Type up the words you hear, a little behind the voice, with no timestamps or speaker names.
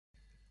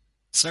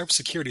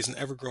Cybersecurity is an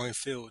ever-growing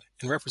field,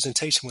 and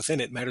representation within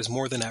it matters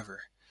more than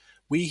ever.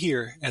 We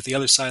here at the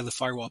Other Side of the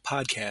Firewall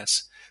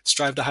podcast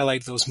strive to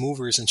highlight those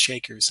movers and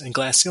shakers and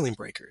glass ceiling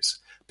breakers,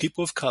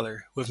 people of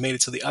color who have made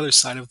it to the other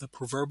side of the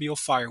proverbial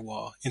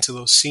firewall into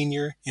those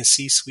senior and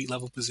C-suite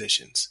level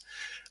positions.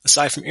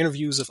 Aside from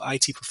interviews of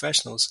IT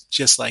professionals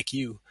just like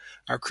you,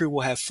 our crew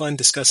will have fun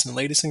discussing the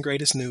latest and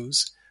greatest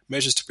news,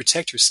 measures to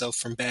protect yourself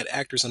from bad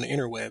actors on the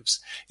interwebs,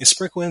 and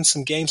sprinkle in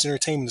some games and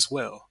entertainment as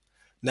well.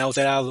 Now with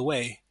that out of the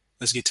way,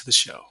 let's get to the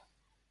show.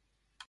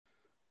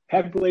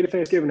 Happy belated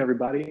Thanksgiving,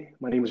 everybody.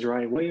 My name is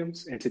Ryan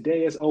Williams, and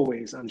today, as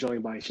always, I'm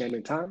joined by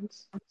Shannon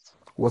Thomas.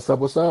 What's up?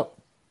 What's up?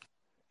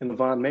 And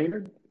Levon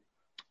Maynard.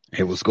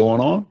 Hey, what's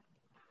going on?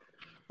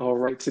 All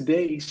right,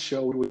 today's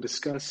show we'll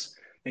discuss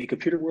a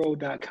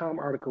computerworld.com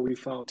article we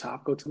found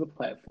topical to the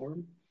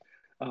platform,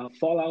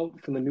 fallout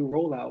from the new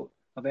rollout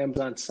of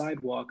Amazon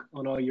Sidewalk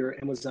on all your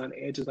Amazon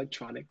Edge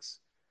electronics,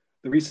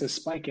 the recent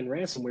spike in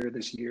ransomware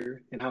this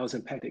year and how it's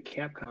impacted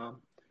Capcom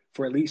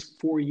for at least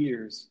 4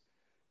 years.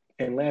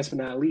 And last but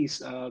not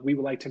least, we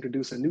would like to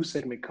introduce a new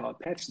segment called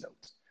Patch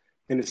Notes.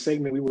 In this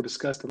segment, we will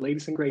discuss the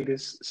latest and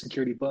greatest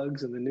security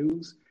bugs in the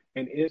news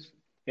and if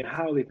and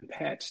how they've been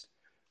patched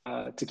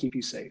to keep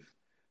you safe.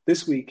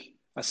 This week,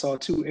 I saw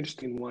two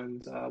interesting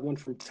ones, one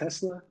from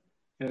Tesla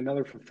and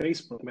another from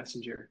Facebook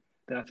Messenger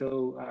that I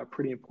feel are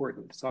pretty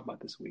important to talk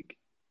about this week.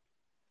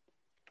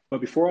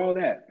 But before all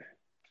that,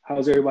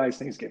 how's everybody's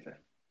Thanksgiving?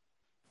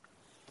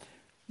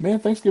 Man,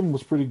 Thanksgiving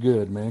was pretty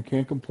good, man.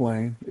 Can't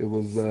complain. It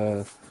was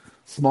a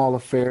small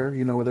affair,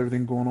 with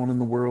everything going on in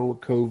the world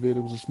with COVID.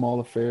 It was a small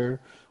affair.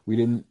 We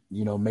didn't,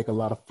 make a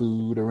lot of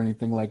food or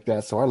anything like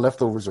that. So our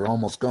leftovers are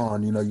almost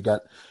gone. You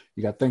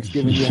got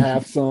Thanksgiving, you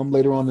have some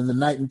later on in the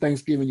night, and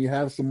Thanksgiving you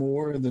have some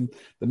more, and then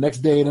the next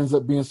day it ends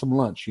up being some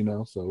lunch.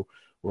 So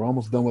we're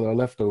almost done with our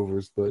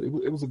leftovers. But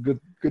it was a good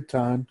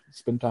time.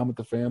 Spend time with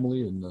the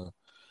family, and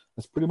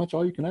that's pretty much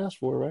all you can ask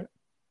for, right?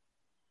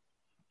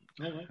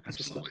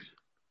 Absolutely.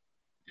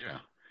 Yeah.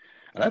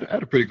 I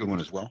had a pretty good one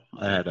as well.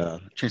 I had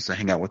a chance to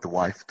hang out with the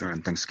wife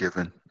during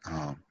Thanksgiving.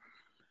 And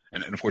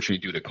unfortunately,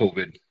 due to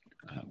COVID,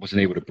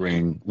 wasn't able to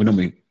we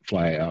normally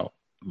fly out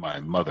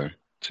my mother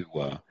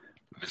to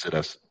visit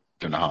us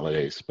during the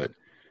holidays. But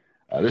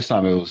this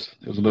time it was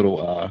a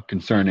little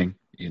concerning,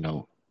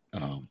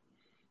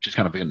 she's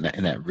kind of in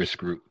that risk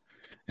group.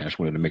 And I just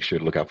wanted to make sure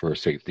to look out for her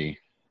safety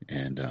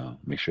and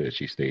make sure that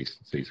she stays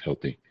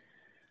healthy.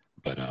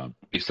 But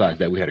besides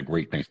that, we had a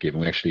great Thanksgiving.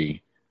 We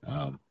actually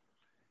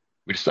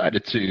we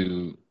decided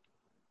to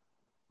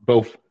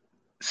both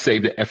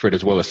save the effort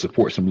as well as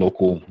support some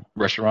local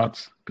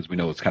restaurants because we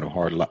know it's kind of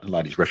hard. A lot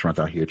of these restaurants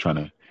out here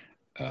trying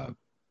to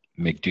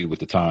make do with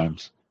the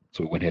times.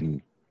 So we went ahead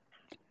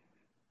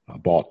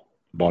and bought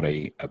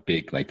a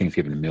big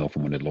Thanksgiving meal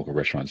from one of the local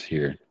restaurants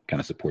here,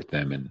 kind of support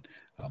them and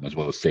as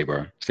well as save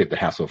the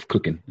hassle of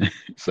cooking.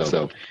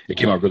 so it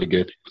came out really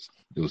good.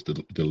 It was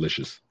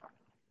delicious.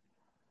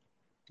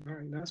 All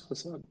right, that's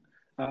what's up.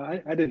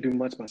 I didn't do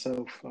much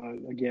myself.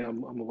 Again,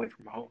 I'm away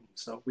from home.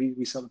 So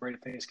we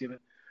celebrated Thanksgiving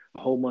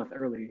a whole month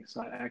early.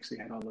 So I actually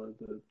had all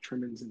the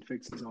trimmings and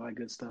fixings, all that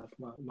good stuff.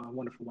 My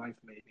wonderful wife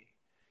made me.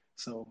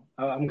 So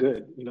I'm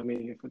good. You know what I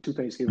mean? For 2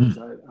 Thanksgivings,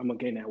 I'm going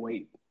to gain that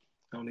weight.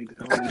 I don't need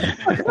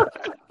to.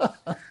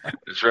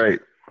 That's right.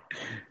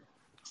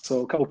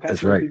 So a couple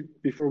passages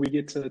before we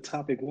get to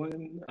topic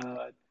one.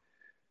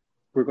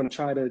 We're going to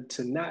try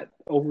to not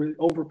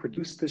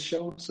overproduce this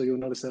show, so you'll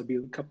notice there'll be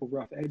a couple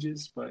rough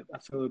edges, but I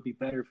feel it'd be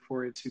better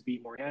for it to be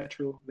more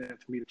natural than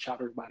for me to chop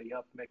everybody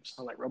up and make it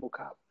sound like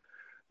RoboCop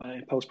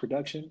in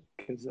post-production,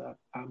 because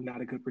I'm not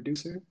a good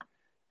producer.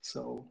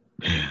 So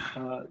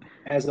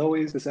as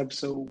always, this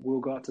episode will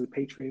go out to the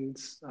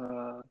patrons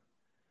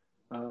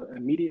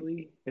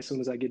immediately as soon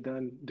as I get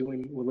done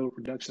doing what little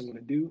production I'm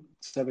going to do,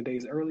 7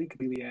 days early,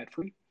 completely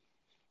ad-free.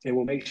 And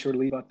we'll make sure to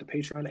leave out the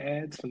Patreon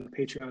ads from the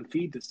Patreon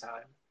feed this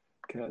time,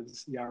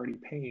 because you're already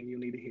paying,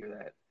 you'll need to hear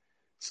that.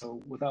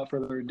 So without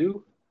further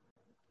ado,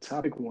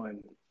 topic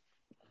one.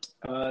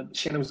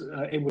 Shannon was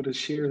able to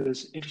share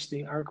this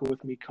interesting article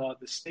with me called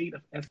The State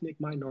of Ethnic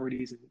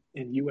Minorities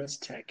in U.S.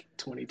 Tech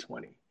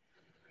 2020.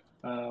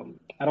 I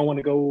don't want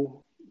to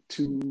go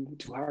too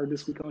hard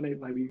this week on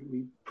it. Like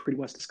we pretty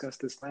much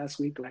discussed this last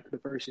week, lack of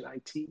diversity in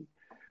IT.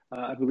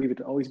 I believe it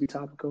to always be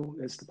topical.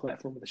 It's the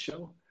platform of the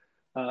show.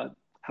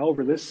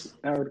 However, this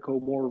article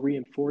more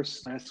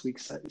reinforced last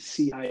week's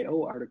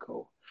CIO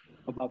article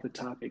about the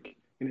topic,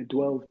 and it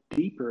dwelled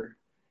deeper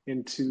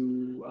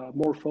into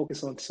more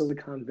focus on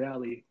Silicon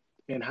Valley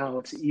and how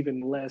it's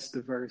even less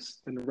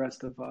diverse than the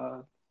rest of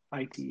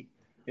IT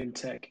and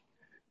tech.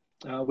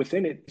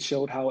 Within it, it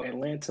showed how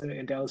Atlanta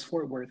and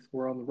Dallas-Fort Worth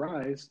were on the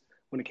rise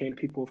when it came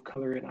to people of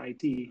color in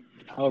IT.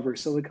 However,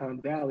 Silicon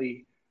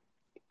Valley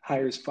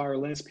hires far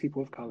less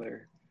people of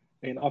color,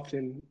 and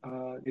often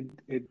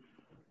it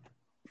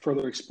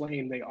further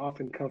explained, they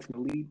often come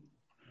from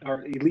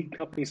elite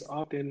companies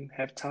often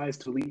have ties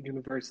to elite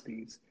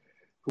universities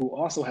who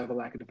also have a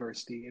lack of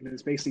diversity. And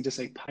it's basically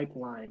just a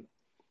pipeline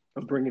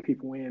of bringing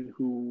people in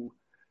who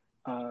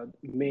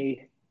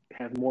may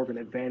have more of an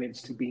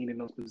advantage to being in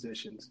those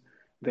positions.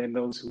 than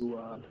those who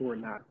are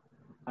not.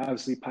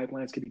 Obviously,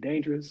 pipelines can be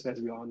dangerous, as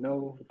we all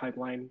know. The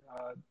pipeline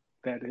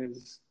that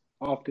is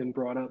often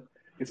brought up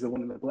is the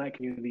one in the Black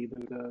community,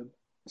 the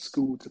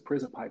school to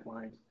prison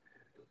pipeline,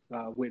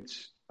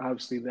 which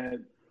obviously that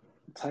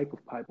type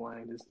of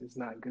pipeline is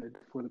not good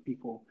for the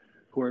people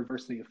who are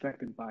adversely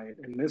affected by it.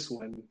 And this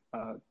one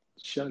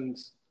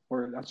shuns,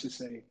 or I should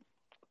say,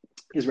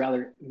 is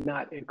rather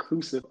not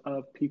inclusive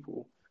of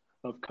people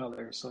of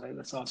color. So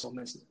that's also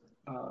missing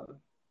for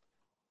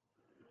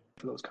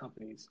those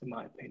companies, in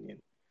my opinion.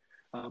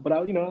 But I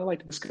like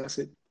to discuss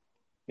it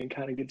and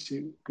kind of get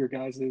to your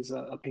guys'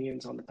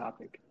 opinions on the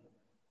topic.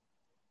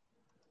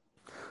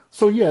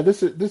 So yeah,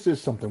 this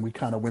is something we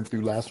kind of went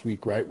through last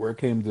week, right? Where it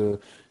came to,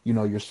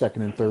 your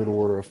second and third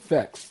order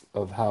effects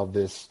of how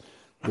this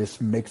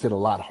makes it a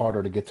lot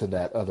harder to get to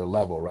that other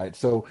level, right?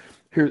 So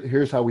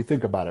here's how we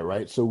think about it,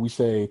 right? So we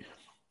say,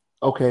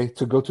 okay,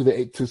 to go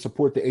to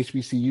support the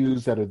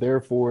HBCUs that are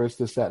there for us,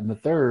 this, that, and the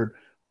third,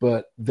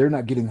 but they're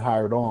not getting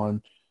hired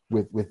on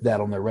with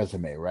that on their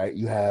resume, right?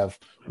 You have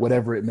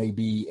whatever it may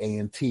be,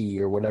 A&T,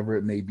 or whatever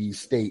it may be,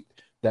 state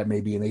that may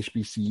be an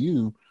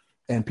HBCU,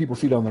 and people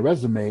see it on the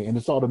resume, and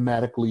it's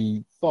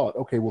automatically thought,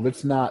 okay, well,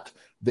 it's not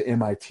the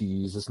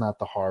MITs, it's not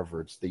the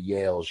Harvards, the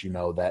Yales,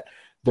 that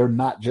they're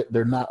not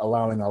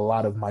allowing a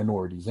lot of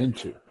minorities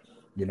into.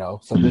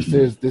 So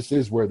this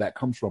is where that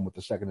comes from with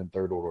the second and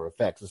third order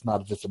effects. It's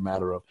not just a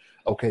matter of,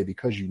 okay,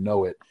 because you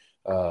know it,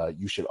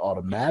 you should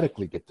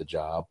automatically get the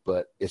job,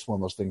 but it's one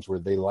of those things where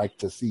they like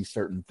to see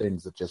certain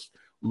things that just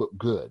look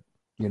good.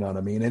 You know what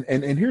I mean?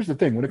 And here's the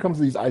thing: when it comes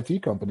to these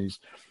IT companies,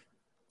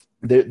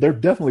 they're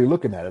definitely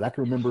looking at it. I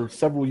can remember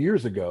several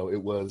years ago,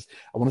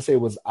 I want to say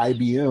it was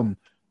IBM,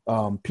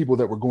 people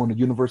that were going to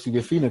University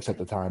of Phoenix at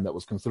the time, that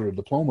was considered a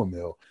diploma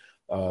mill.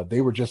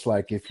 They were just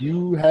like, if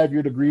you have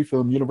your degree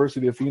from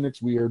University of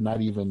Phoenix, we are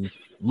not even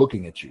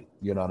looking at you.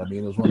 You know what I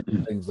mean? It was one of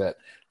the things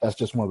that's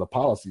just one of the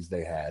policies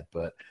they had.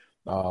 But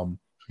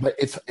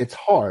it's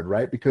hard,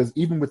 right? Because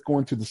even with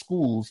going to the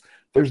schools,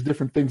 there's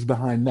different things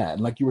behind that.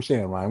 And like you were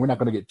saying, Ryan, we're not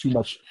going to get too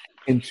much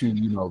into,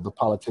 the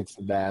politics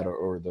of that,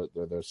 or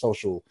the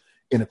social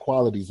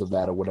inequalities of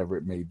that, or whatever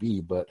it may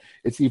be. But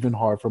it's even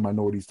hard for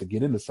minorities to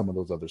get into some of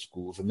those other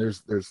schools. And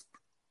there's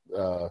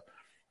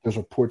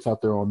reports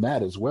out there on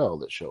that as well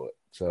that show it.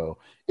 So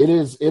it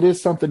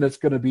is something that's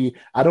going to be,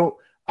 I don't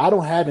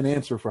have an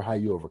answer for how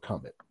you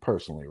overcome it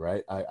personally,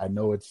 right? I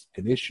know it's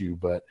an issue,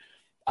 but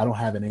I don't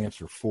have an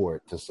answer for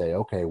it to say,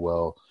 okay,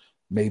 well,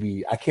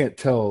 maybe I can't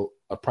tell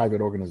a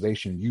private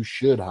organization you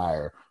should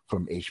hire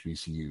from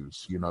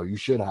HBCUs. You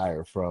should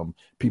hire from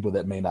people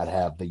that may not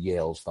have the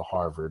Yales, the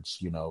Harvards,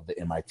 the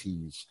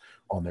MITs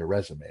on their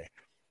resume.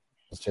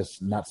 It's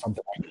just not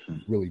something I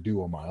can really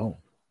do on my own.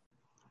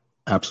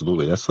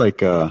 Absolutely. That's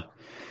like,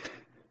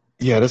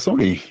 there's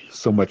only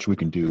so much we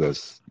can do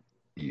as,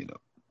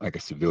 like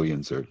as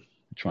civilians are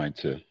trying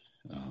to,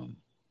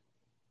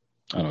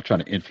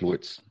 trying to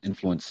influence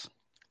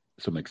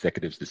some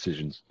executives'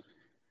 decisions.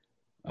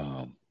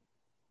 I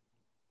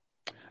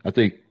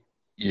think,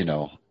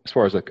 as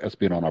far as like us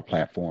being on our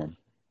platform,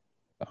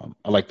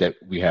 I like that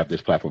we have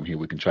this platform here.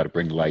 We can try to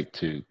bring light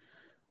to,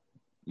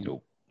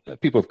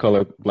 people of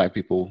color, Black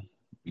people,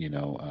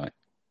 Native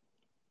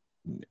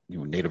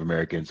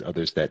Americans,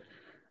 others that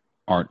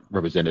aren't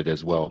represented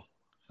as well.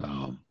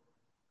 And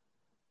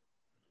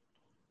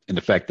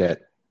the fact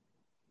that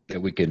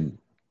we can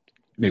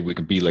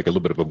be like a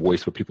little bit of a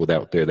voice for people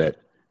out there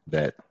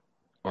that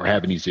are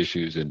having these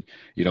issues. And,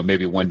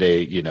 maybe one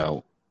day,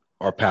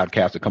 our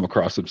podcast will come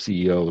across some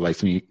CEO, like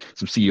some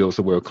CEO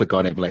somewhere will click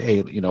on it and be like,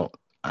 hey,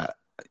 I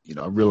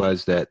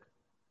realize that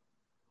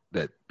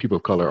people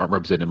of color aren't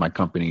represented in my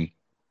company,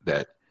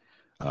 that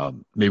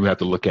maybe we have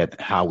to look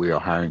at how we are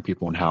hiring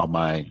people and how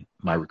my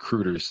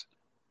recruiters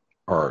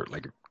are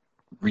like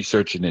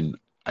researching and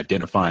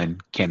identifying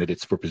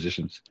candidates for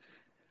positions.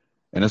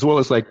 And as well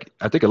as like,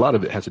 I think a lot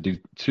of it has to do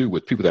too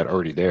with people that are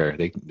already there.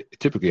 They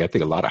typically, I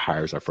think a lot of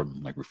hires are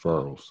from like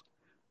referrals,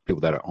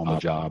 people that are on the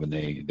job and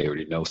they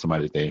already know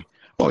somebody that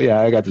oh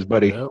yeah, I got this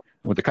buddy I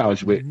went to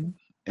college with,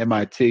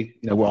 MIT,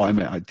 we're all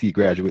MIT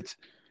graduates.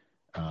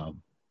 I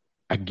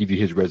can give you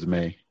his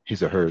resume,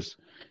 his or hers,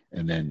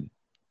 and then,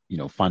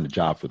 find a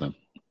job for them.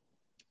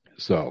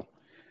 So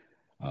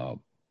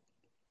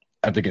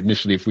I think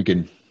initially if we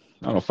can,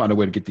 find a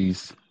way to get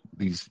these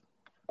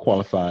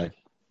qualified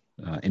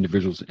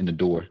individuals in the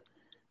door,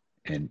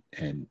 and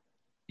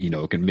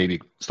it can maybe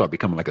start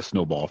becoming like a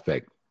snowball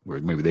effect where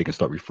maybe they can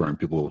start referring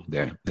people,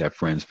 their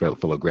friends,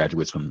 fellow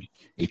graduates from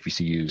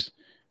HBCUs,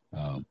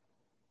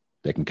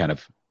 that can kind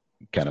of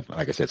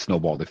like I said,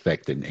 snowball the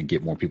effect and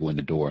get more people in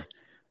the door.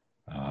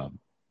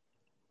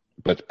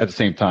 But at the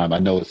same time,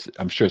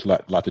 I'm sure it's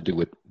a lot to do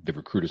with the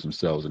recruiters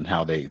themselves and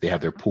how they have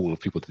their pool of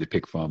people that they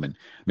pick from, and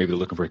maybe they're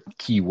looking for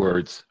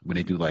keywords when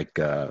they do like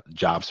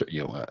jobs,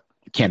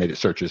 candidate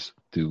searches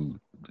through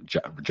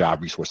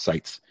job resource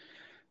sites.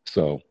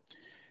 So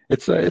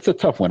it's a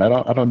tough one.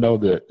 I don't know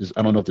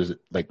if there's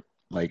like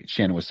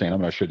Shannon was saying,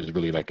 I'm not sure there's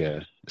really like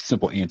a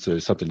simple answer,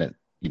 something that,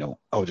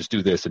 just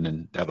do this and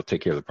then that'll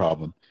take care of the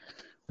problem.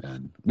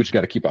 and we just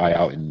got to keep an eye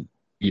out, and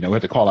we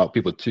have to call out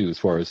people too, as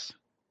far as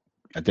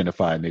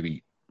identify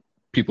maybe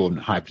people in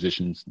high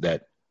positions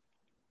that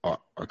are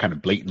kind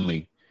of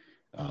blatantly,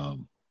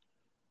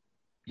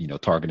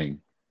 targeting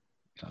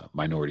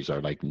minorities,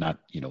 are like not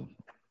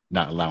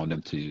allowing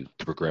them to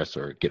progress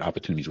or get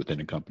opportunities within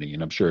the company.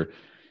 And I'm sure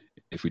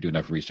if we do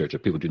enough research, or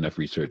people do enough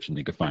research, and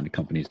they can find the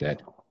companies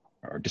that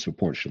are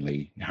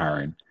disproportionately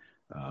hiring,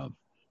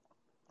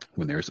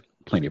 when there's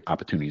plenty of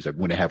opportunities,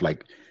 when they have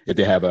if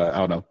they have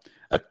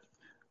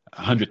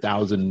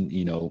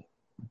 100,000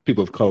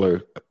 people of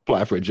color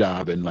apply for a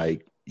job, and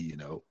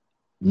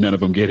none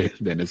of them get it,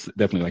 then it's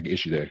definitely an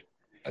issue there.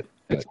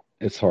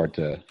 It's hard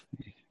to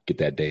get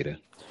that data.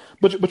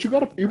 But you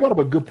brought up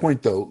a good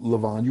point though,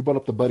 Levon. You brought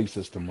up the buddy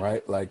system,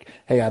 right? Like,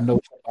 hey, I know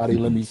somebody,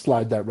 let me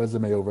slide that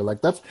resume over.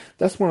 Like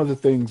that's one of the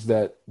things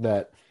that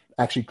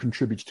actually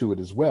contributes to it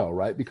as well,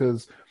 right?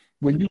 Because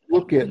when you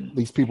look at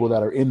these people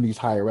that are in these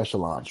higher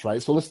echelons,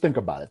 right? So let's think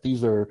about it.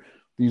 These are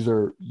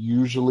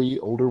usually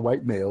older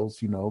white males,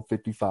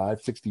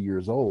 55, 60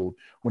 years old.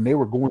 When they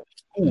were going to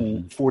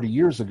school 40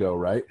 years ago,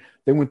 right?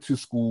 They went to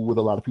school with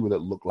a lot of people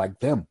that looked like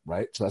them,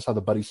 right? So that's how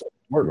the buddy system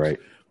works. Right.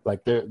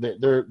 Like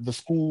the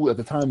school at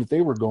the time that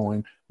they were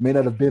going may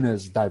not have been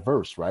as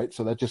diverse, right?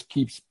 So that just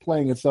keeps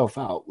playing itself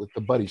out with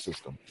the buddy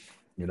system.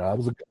 That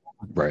was a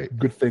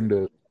good thing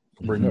to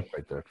bring up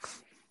right there.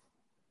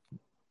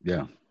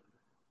 Yeah.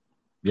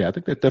 Yeah, I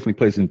think that definitely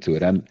plays into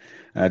it.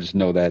 I just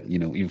know that,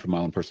 even from my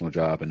own personal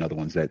job and other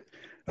ones, that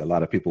a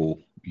lot of people,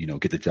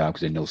 get the job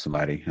because they know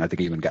somebody. And I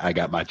think I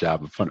got my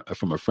job from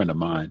a friend of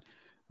mine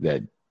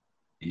that,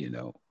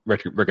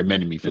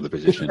 recommended me for the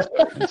position.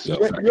 And so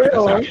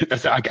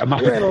that's how I got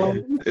my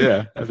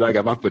that's how I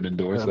got my foot in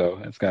the door. So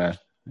it's kind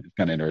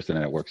of interesting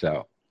that it works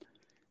out.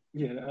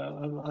 Yeah,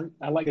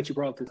 I like that you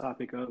brought up the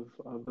topic of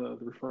the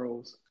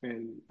referrals,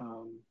 and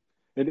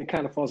it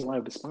kind of falls in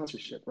line with the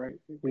sponsorship, right?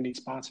 We need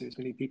sponsors.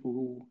 We need people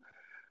who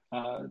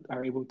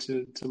are able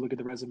to look at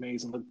the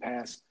resumes and look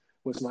past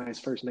what somebody's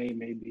first name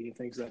may be and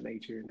things of that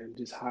nature, and then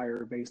just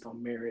hire based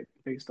on merit,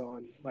 based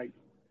on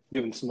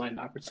giving somebody an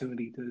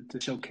opportunity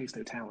to showcase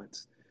their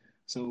talents.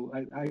 So I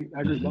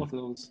agree with both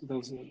of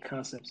those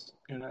concepts,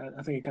 and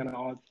I think it kind of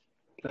all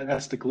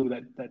that's the glue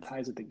that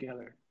ties it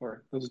together.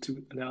 Or those are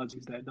two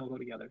analogies that don't go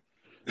together.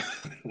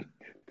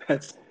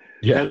 that's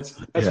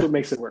what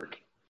makes it work.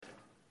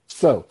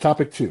 So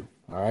topic 2,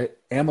 all right,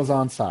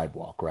 Amazon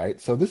Sidewalk,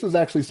 right? So this is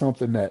actually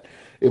something that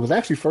it was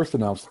actually first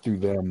announced through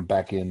them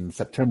back in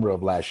September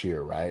of last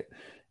year, right?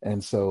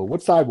 And so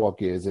what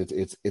Sidewalk is,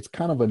 it's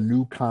kind of a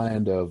new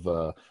kind of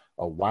a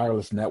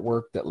wireless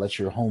network that lets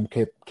your home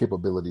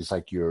capabilities,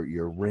 like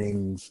your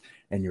Rings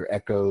and your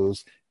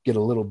Echoes, get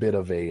a little bit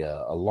of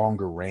a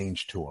longer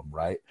range to them,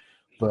 right?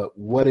 But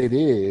what it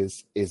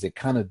is it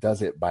kind of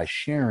does it by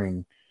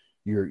sharing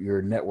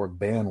your network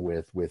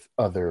bandwidth with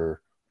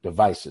other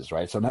devices,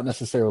 right? So not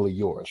necessarily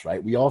yours,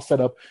 right? We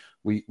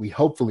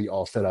hopefully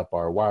all set up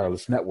our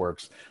wireless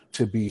networks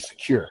to be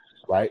secure,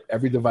 right?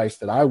 Every device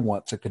that I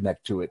want to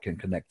connect to it can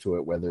connect to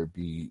it, whether it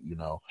be,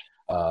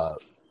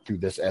 through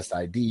this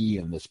SID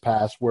and this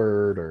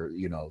password, or,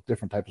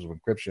 different types of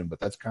encryption. But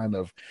that's kind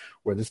of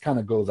where this kind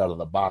of goes out of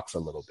the box a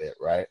little bit,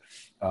 right?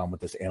 With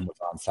this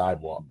Amazon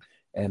Sidewalk.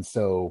 And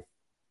so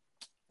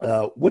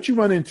what you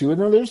run into,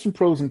 and there's some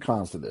pros and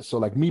cons to this. So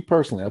like me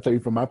personally, I'll tell you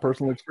from my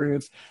personal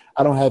experience,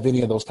 I don't have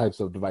any of those types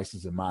of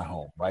devices in my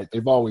home, right?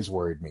 They've always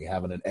worried me,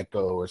 having an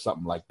Echo or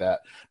something like that.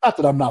 Not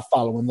that I'm not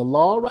following the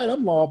law, right?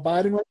 I'm law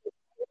abiding.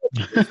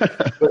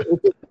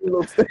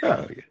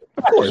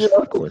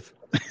 Of course.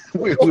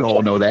 We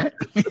all know that.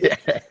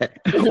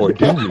 Or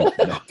do we? No.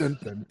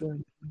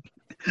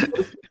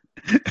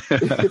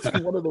 It's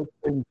one of those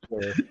things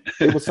where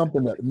it was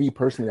something that me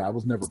personally, I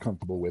was never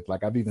comfortable with.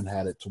 Like I've even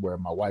had it to where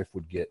my wife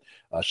would get,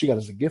 she got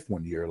as a gift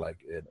one year, like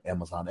an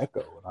Amazon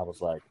Echo. And I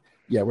was like,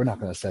 yeah, we're not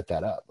going to set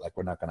that up. Like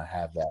we're not going to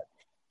have that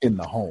in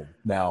the home.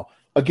 Now,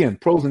 again,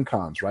 pros and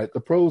cons, right?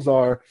 The pros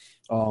are,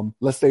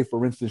 let's say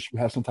for instance, you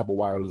have some type of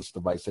wireless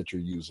device that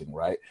you're using,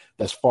 right?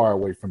 That's far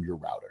away from your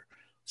router.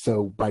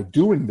 So by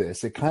doing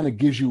this, it kind of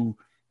gives you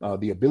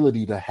the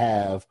ability to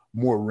have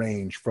more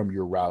range from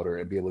your router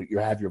and be able to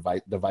have your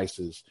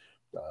devices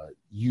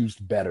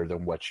used better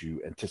than what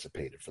you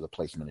anticipated for the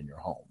placement in your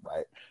home,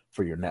 right?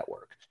 For your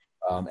network.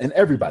 And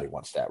everybody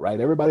wants that, right?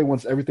 Everybody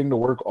wants everything to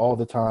work all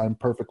the time,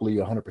 perfectly,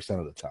 100%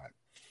 of the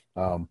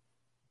time.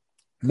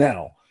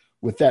 Now,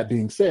 with that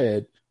being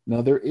said,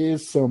 now there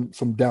is some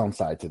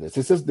downside to this.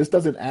 This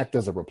doesn't act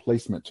as a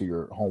replacement to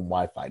your home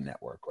Wi-Fi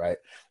network, right?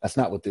 That's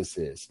not what this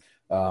is.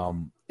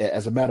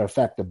 As a matter of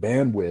fact, the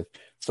bandwidth,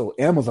 so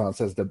Amazon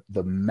says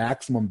the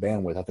maximum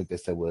bandwidth, I think they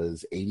said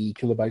was 80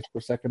 kilobytes per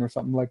second or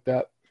something like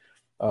that,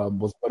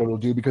 was what it'll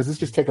do, because it's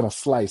just taking a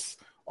slice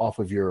off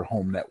of your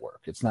home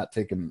network. It's not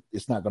going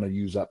to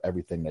use up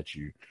everything that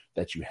you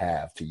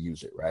have to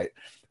use it, right?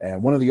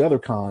 And one of the other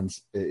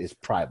cons is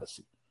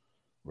privacy,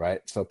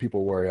 right? So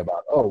people worry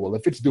about, oh, well,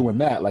 if it's doing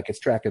that, like it's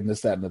tracking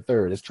this, that, and the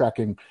third, it's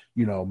tracking,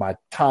 my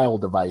Tile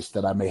device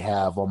that I may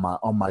have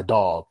on my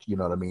dog, you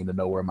know what I mean, to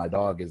know where my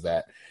dog is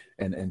at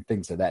and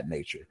things of that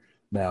nature.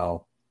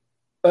 Now,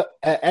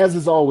 As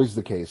is always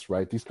the case,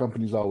 right? These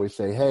companies always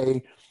say,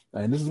 "Hey,"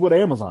 and this is what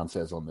Amazon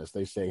says on this.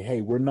 They say,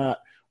 "Hey,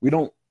 we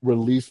don't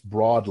release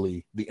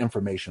broadly the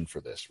information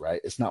for this,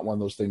 right? It's not one of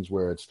those things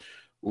where it's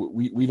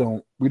we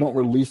don't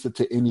release it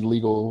to any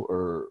legal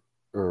or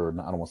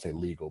I don't want to say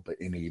legal, but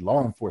any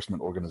law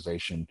enforcement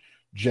organization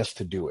just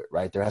to do it,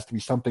 right? There has to be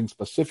something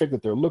specific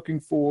that they're looking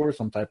for,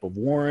 some type of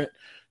warrant,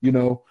 you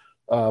know.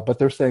 But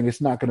they're saying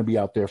it's not going to be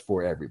out there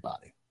for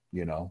everybody,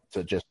 you know,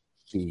 to just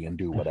see and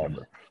do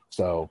whatever.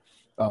 So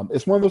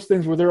it's one of those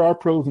things where there are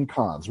pros and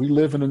cons. We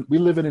live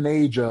in an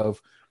age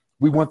of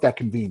we want that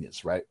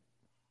convenience, right?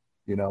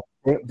 You know,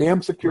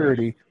 damn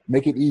security,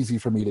 make it easy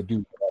for me to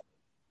do.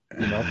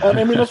 You know,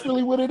 I mean that's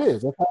really what it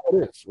is. That's how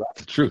it is, right?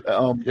 It's the truth.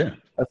 Yeah,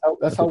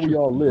 that's how we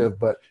all live.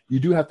 But you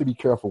do have to be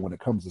careful when it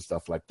comes to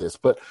stuff like this.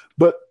 But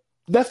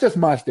that's just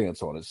my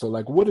stance on it. So,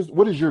 like, what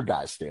is your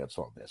guys' stance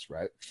on this,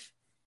 right?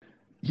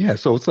 Yeah,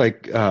 so it's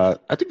like I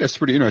think that's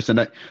pretty interesting.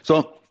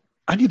 So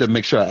I need to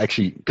make sure I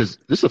actually, because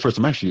this is the first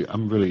time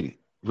I'm really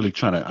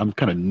trying to. I'm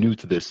kind of new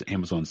to this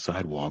Amazon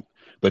Sidewalk,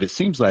 but it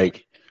seems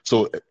like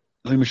so.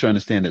 Let me make sure I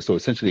understand this. So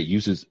essentially, it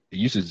uses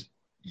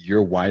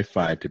your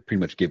Wi-Fi to pretty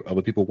much give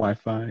other people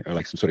Wi-Fi or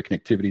like some sort of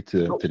connectivity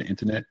to the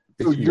internet.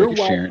 So Basically, your like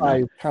you're sharing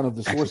Wi-Fi is kind of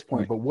the source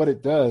point, but what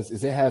it does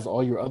is it has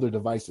all your other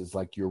devices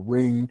like your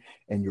Ring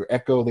and your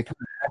Echo. They kind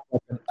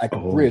of act like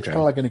a bridge, kind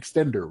of like an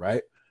extender,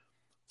 right?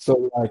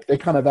 So like they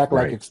kind of act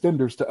like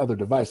extenders to other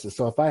devices.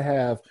 So if I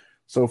have,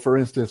 so for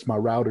instance, my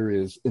router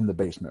is in the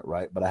basement,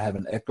 right? But I have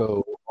an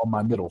Echo on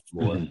my middle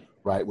floor,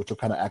 right, which will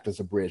kind of act as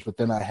a bridge. But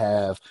then I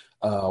have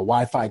a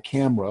Wi-Fi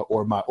camera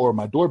or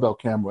my doorbell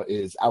camera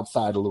is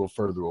outside a little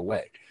further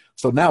away.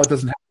 So now it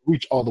doesn't have to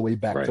reach all the way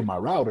back to my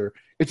router.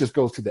 It just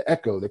goes to the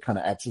Echo that kind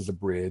of acts as a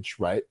bridge,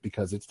 right?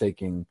 Because it's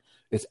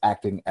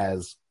acting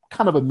as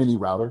kind of a mini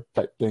router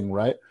type thing,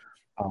 right?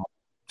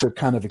 To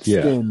kind of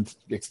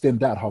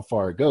extend out how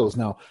far it goes.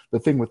 Now, the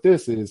thing with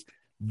this is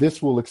this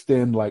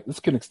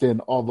can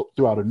extend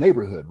throughout a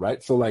neighborhood,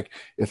 right? So like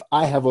if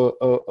I have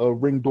a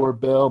Ring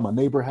doorbell, my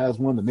neighbor has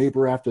one, the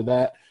neighbor after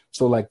that.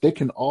 So like they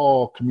can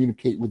all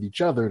communicate with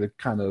each other to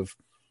kind of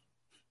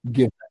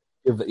give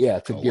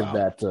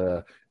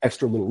that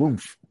extra little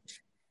oomph.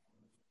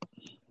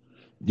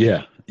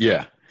 Yeah.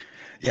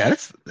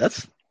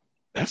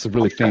 That's a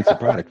really fancy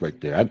product right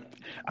there.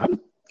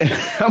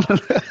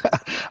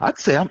 I'd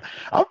say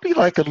I'll be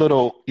like a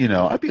little,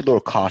 I'd be a little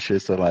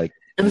cautious of like,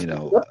 I can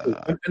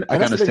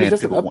understand. It's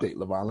just an update,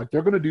 Levon. Like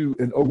they're going to do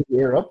an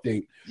over-the-air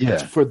update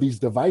for these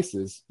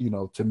devices,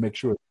 to make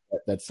sure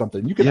that's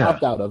something you can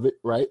opt out of it,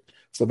 right?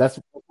 So that's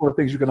one of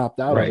the things you can opt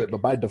out of it.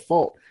 But by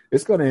default,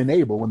 it's going to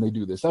enable when they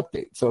do this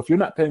update. So if you're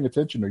not paying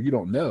attention or you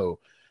don't know,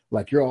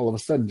 like you're all of a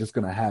sudden just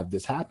going to have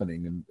this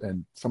happening,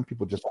 and some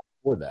people just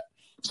afford that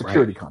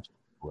security conscious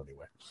people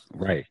anyway.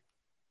 Right.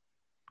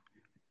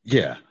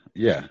 Yeah.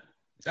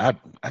 I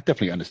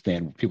definitely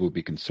understand people would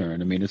be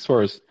concerned. I mean, as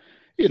far as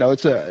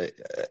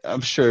I'm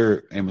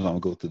sure Amazon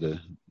will go through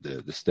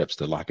the steps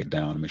to lock it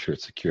down and make sure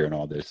it's secure and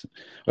all this.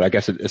 But I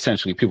guess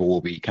essentially people will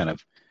be kind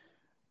of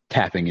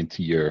tapping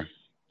into your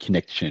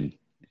connection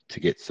to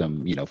get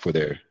some, for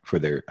their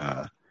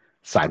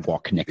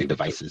sidewalk connected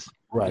devices.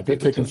 Right. They're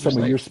taking some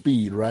of your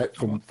speed, right,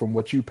 from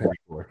what you pay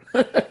for.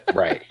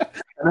 Right.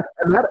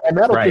 and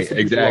that'll piss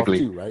people exactly.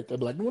 off too, right? They'll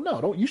be like, well,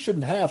 no, you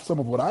shouldn't have some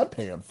of what I'm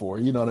paying for.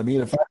 You know what I mean?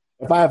 If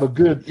I have a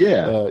good,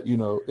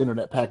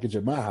 internet package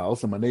at my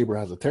house and my neighbor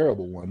has a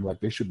terrible one, like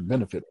they shouldn't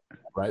benefit,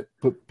 right?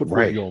 Put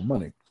forth your own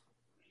money.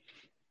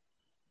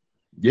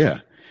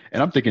 Yeah,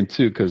 and I'm thinking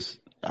too, because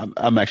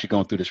I'm actually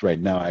going through this right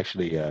now.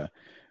 Actually,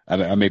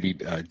 I maybe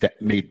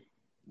made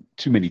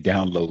too many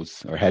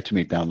downloads or had too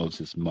many downloads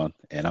this month,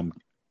 and I'm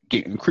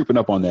creeping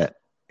up on that,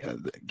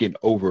 getting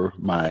over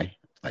my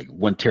like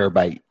 1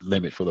 terabyte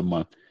limit for the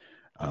month.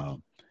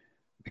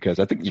 Because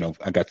I think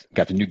I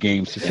got the new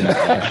game system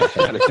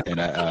and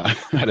I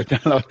had to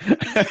download.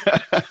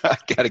 I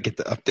got to get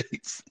the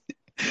updates,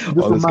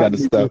 all this kind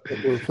of stuff,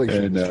 and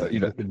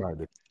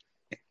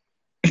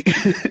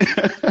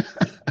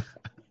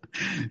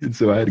and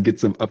so I had to get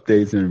some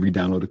updates and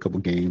re-download a couple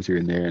games here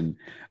and there, and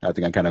I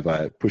think I kind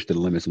of pushed the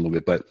limits a little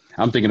bit. But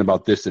I'm thinking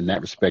about this in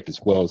that respect as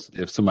well, as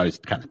if somebody's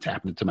kind of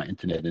tapping into my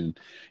internet, and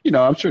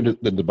I'm sure the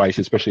devices,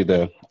 especially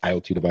the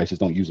IoT devices,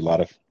 don't use a lot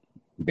of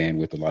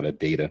bandwidth, a lot of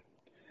data.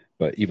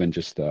 But even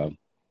just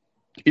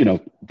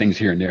things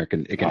here and there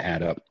can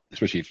add up,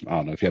 especially if I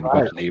don't know if you have a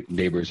bunch of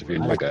neighbors, if you're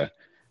in like a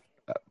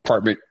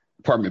apartment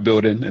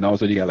building, and all of a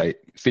sudden you got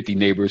like 50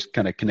 neighbors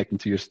kind of connecting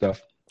to your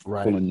stuff,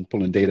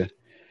 pulling data.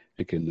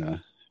 It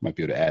can might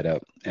be able to add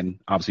up. And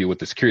obviously with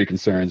the security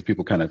concerns,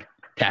 people kind of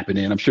tapping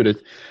in. I'm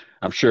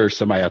sure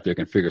somebody out there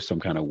can figure some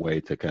kind of way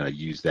to kind of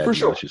use that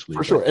maliciously.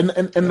 For sure. And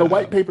the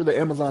white paper that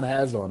Amazon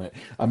has on it,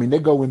 I mean, they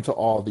go into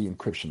all the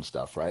encryption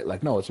stuff, right?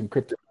 Like, no, it's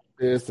encrypted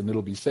this and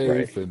it'll be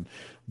safe,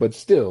 but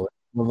still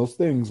one of those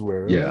things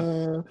where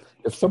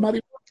if somebody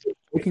wants it,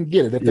 they can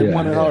get it if they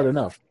want it hard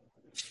enough.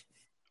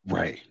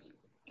 Right.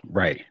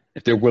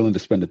 If they're willing to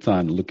spend the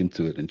time to look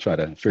into it and try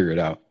to figure it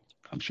out,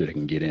 I'm sure they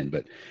can get in.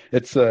 But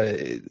it's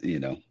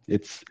it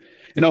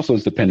also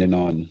is dependent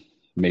on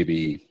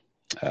maybe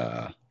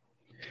I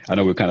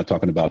know we're kind of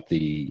talking about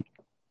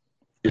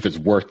if it's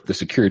worth the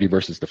security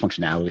versus the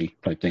functionality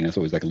type thing. That's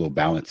always like a little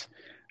balance,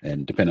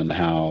 and depending on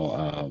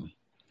how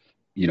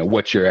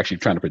what you're actually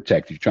trying to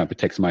protect. If you're trying to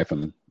protect somebody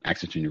from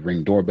accessing your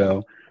Ring doorbell,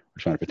 or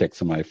trying to protect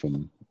somebody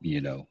from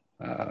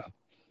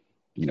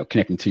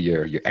connecting to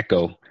your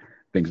Echo,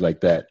 things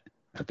like that.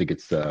 I think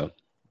it's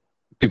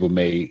people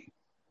may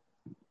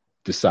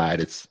decide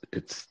it's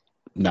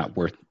not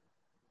worth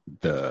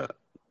the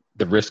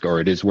risk, or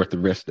it is worth the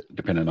risk,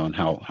 depending on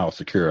how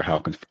secure or how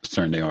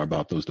concerned they are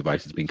about those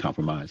devices being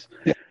compromised.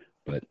 Yeah.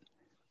 But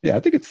yeah, I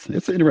think it's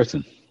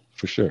interesting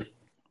for sure.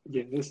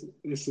 Yeah,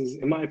 this is,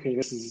 in my opinion,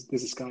 this is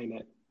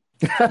Skynet.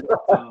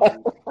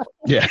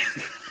 Yeah.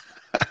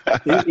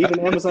 Even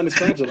Amazon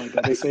describes it like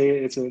that. They say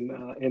it's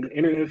an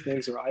Internet of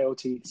Things, or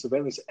IoT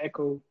surveillance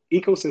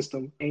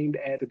ecosystem aimed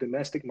at the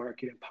domestic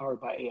market and powered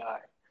by AI.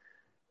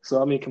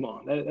 So I mean, come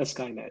on, that's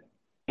Skynet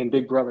and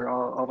Big Brother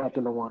all wrapped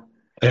into one.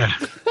 Yeah.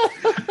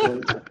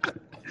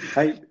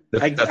 I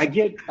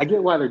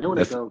get why they're doing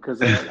it though,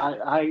 because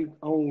I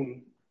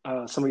own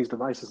some of these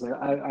devices. Like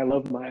I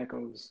love my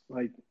Echoes.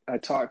 Like I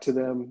talk to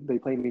them, they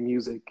play me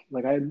music.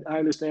 Like I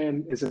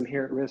understand it's an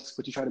inherent risk,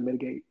 but you try to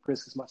mitigate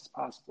risk as much as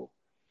possible.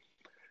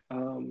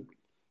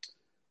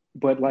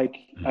 But like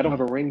I don't have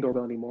a Ring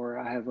doorbell anymore.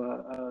 I have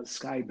a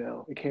Sky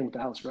Bell. It came with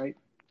the house, right?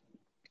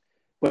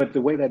 But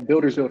the way that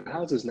builders build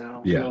houses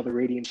now, yeah. The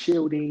radiant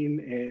shielding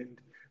and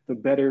the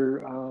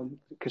better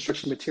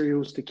construction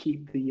materials to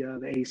keep the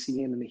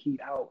AC in and the heat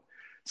out.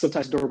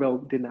 Sometimes the doorbell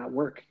did not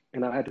work,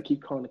 and I had to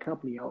keep calling the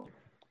company out.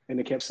 And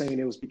they kept saying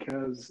it was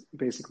because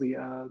basically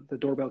the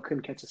doorbell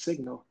couldn't catch a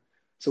signal.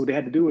 So what they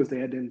had to do is they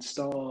had to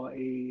install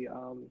a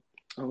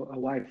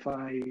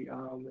Wi-Fi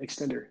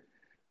extender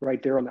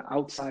right there on the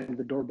outside of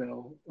the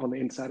doorbell on the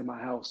inside of my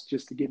house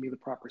just to give me the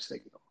proper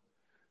signal.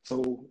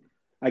 So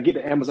I get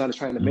that Amazon is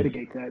trying to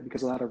mitigate that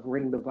because a lot of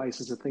Ring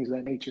devices and things of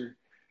that nature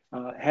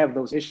have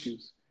those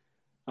issues.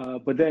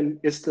 But then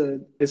it's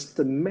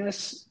the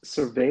mesh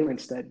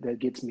surveillance that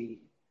gets me.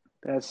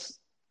 That's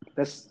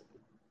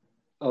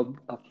a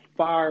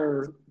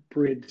far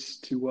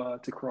bridge to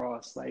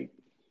cross. Like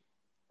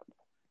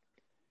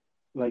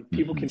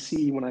people can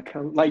see when I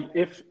come. Like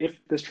if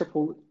this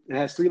triple, it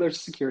has 3 layers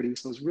of security,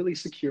 so it's really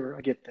secure.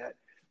 I get that.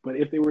 But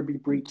if they were to be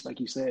breached, like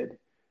you said,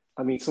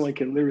 I mean, someone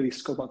can literally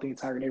scope out the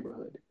entire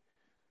neighborhood.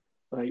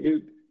 Like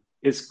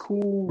it's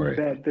cool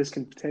that this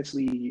can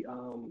potentially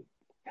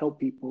help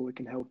people. It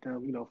can help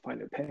them, find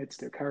their pets,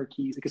 their car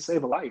keys. It can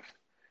save a life.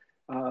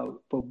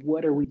 But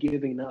what are we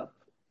giving up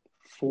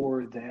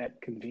for that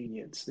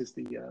convenience is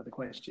the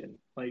question.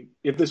 Like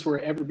if this were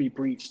ever be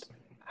breached,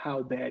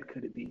 how bad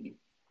could it be?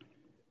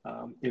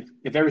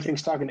 If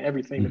everything's talking to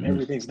everything, then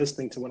everything's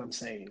listening to what I'm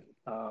saying.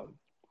 I'm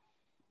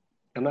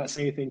not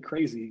saying anything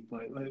crazy,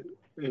 but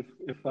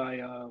if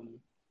I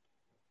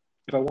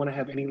want to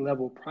have any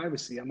level of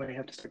privacy, I might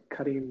have to start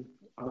cutting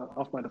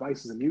off my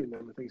devices and muting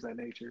them and things of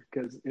that nature.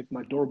 Because if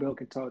my doorbell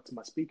can talk to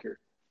my speaker,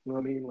 you know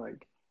what I mean?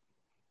 Like,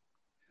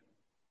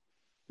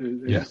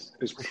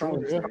 there's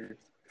problems there.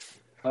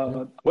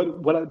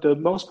 The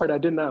most part I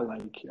did not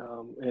like,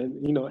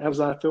 and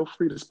Amazon, feel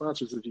free to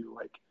sponsor us if you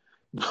like,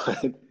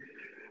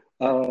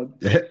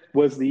 but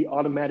was the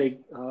automatic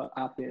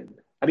opt-in.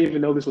 I didn't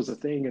even know this was a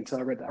thing until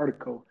I read the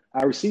article.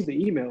 I received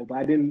the email, but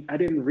I didn't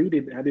read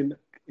it. I didn't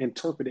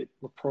interpret it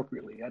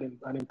appropriately. I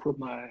didn't put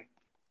my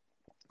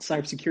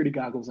cybersecurity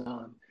goggles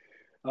on.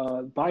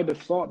 By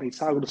default, they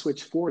toggle the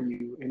switch for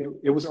you, and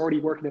it was already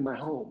working in my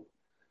home.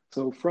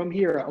 So from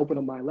here, I opened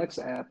up my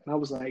Alexa app, and I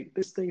was like,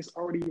 this thing's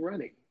already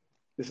running.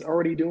 It's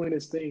already doing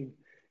its thing,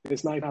 and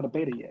it's not even out of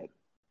beta yet.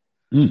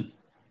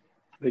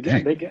 They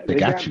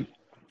got you.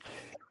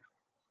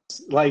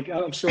 Like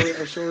I'm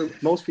sure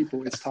most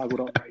people it's toggled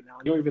on right now.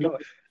 You don't even know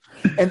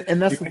it.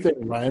 And that's the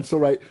thing, Ryan. So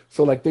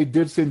like they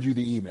did send you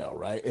the email,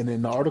 right? And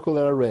in the article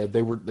that I read,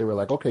 they were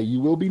like, okay, you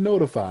will be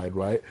notified,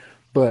 right?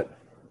 But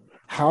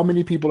how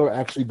many people are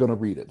actually going to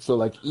read it? So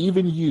like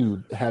even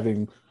you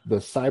having the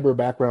cyber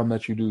background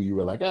that you do, you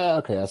were like,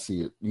 okay, I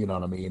see it. You know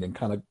what I mean? And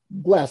kind of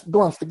glanced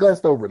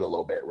over it a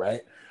little bit,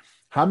 right?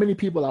 How many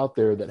people out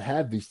there that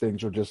have these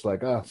things are just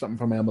like, something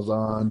from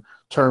Amazon,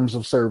 terms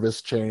of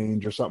service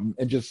change or something,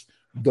 and just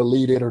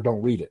delete it or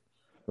don't read it,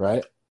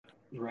 right?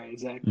 Right,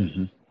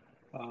 exactly.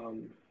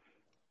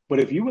 But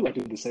if you would like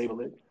to disable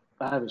it,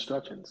 I have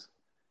instructions.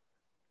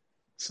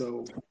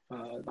 So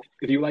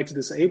if you would like to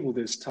disable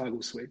this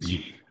toggle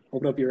switch,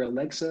 open up your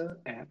Alexa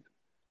app,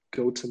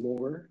 go to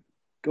More,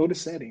 go to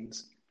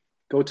Settings,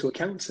 go to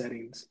Account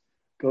Settings,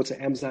 go to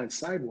Amazon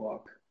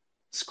Sidewalk,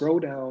 scroll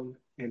down,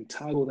 and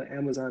toggle the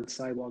Amazon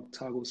Sidewalk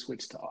toggle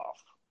switch to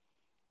off.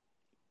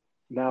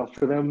 Now,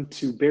 for them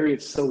to bury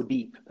it so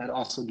deep, that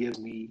also gives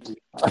me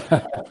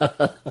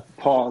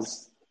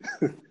pause.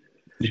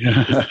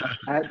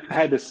 I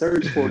had to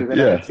search for it, and then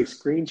I had to take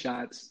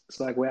screenshots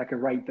so that way I can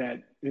write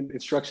that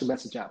instruction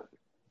message out.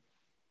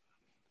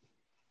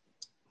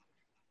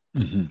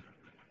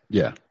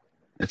 Yeah,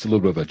 it's a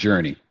little bit of a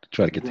journey to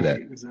try to get to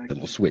that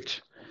little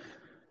switch.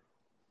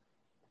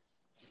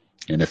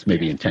 and that's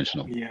maybe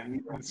intentional. Yeah,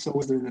 so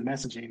was the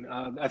messaging.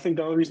 I think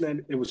the only reason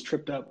that it was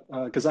tripped up,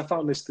 because I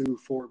found this through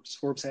Forbes.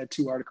 Forbes had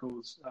two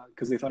articles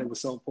because they thought it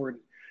was so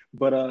important,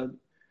 but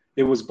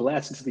it was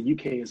blasted to the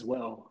UK as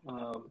well.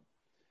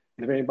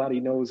 And if anybody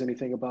knows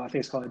anything about, I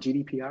think it's called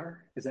GDPR.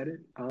 Is that it?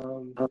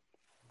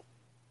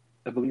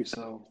 I believe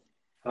so.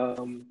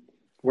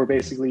 Where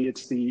basically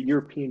it's the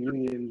European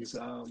Union's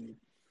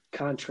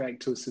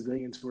contract to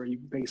civilians, where you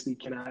basically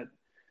cannot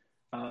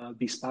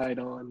be spied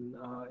on.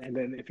 And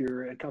then if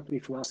you're a company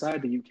from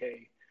outside the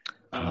UK,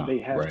 they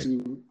have Right.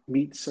 to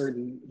meet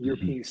certain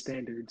European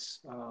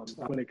standards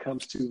when it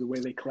comes to the way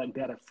they collect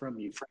data from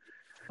you.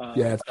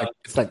 Yeah,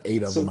 it's like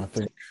 8 of them, I So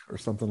think, or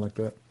something like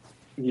that.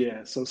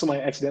 yeah, so somebody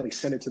accidentally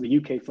sent it to the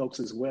UK folks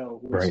as well,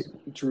 which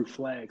Right. drew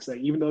flags. Like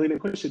even though they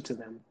didn't push it to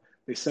them,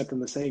 they sent them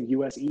the same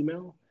US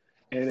email,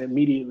 and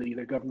immediately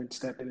the government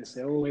stepped in and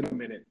said, "Oh, wait a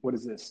minute, what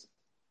is this?"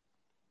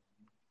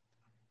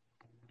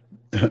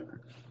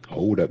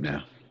 Hold up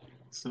now.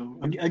 So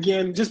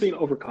again, just being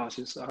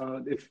overcautious.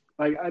 If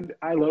like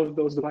I love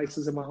those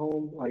devices in my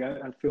home. Like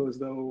I feel as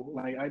though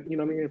like you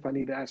know what I mean. If I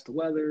need to ask the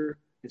weather,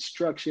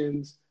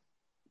 instructions,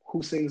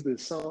 who sings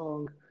this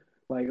song,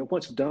 like a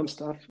bunch of dumb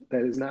stuff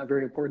that is not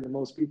very important to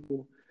most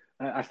people,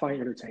 I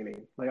find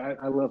entertaining. Like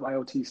I love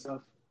IoT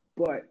stuff,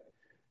 but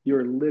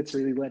you're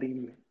literally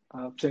letting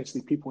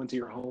potentially people into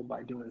your home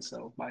by doing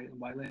so, by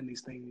letting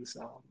these things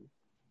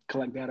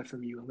collect data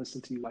from you and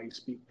listen to you while you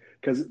speak.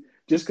 Because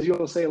just because you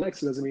don't say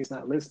Alexa doesn't mean it's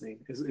not listening.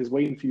 It's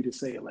waiting for you to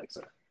say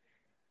Alexa.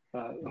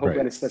 Hope Right.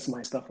 that it sets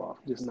my stuff off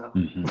just now.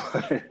 Hmm.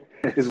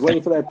 It's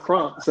waiting for that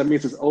prompt, so that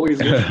means it's always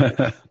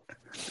listening.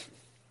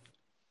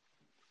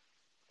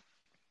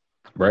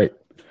 Right.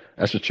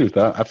 That's the truth.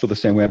 I feel the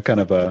same way. I'm kind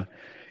of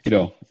you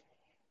know,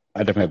 I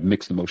definitely have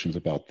mixed emotions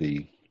about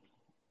the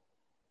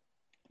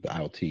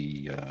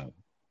IoT.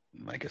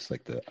 I guess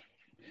like the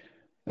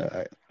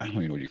I don't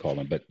even know what you call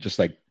them, but just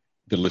like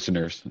the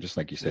listeners, just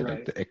like you said, like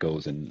Right. the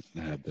echoes and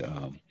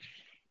the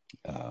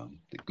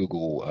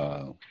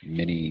Google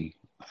Mini.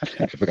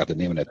 I forgot the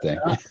name of that thing.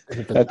 Is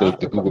it the Not the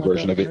dot or Google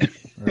something like version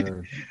that? of it.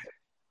 Or,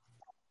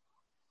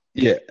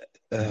 Yeah,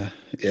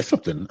 yeah,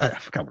 something. I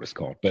forgot what it's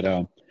called,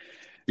 but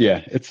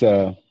yeah, it's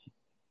I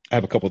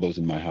have a couple of those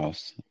in my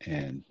house,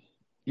 and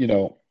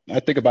I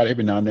think about it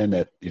every now and then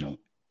that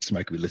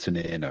somebody could be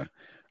listening, or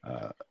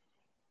uh,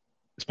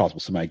 it's possible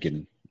somebody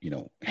can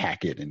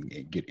hack it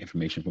and get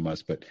information from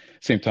us. But at the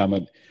same time,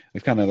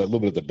 it's kind of a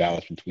little bit of the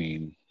balance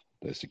between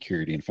the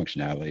security and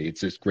functionality.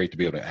 It's just great to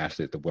be able to ask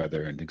it the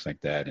weather and things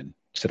like that, and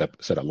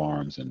set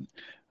alarms and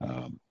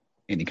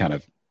any kind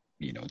of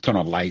turn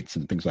on lights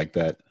and things like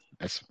that.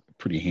 That's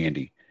pretty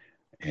handy.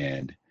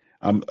 And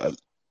I'm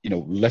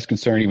less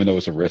concerned, even though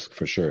it's a risk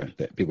for sure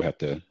that people have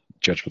to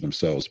judge for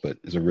themselves. But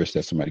there's a risk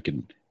that somebody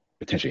can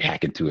potentially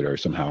hack into it, or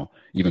somehow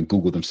even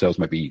Google themselves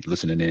might be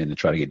listening in and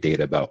try to get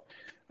data about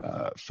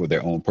for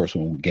their own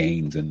personal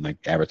gains and like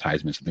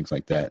advertisements and things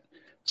like that.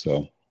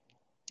 So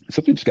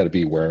something you just got to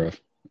be aware of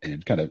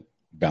and kind of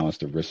balance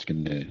the risk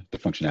and the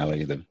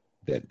functionality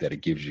that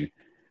it gives you.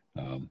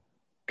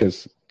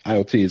 Because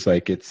IoT is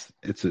like it's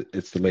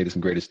the latest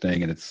and greatest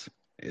thing, and it's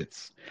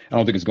I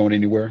don't think it's going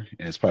anywhere,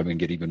 and it's probably gonna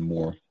get even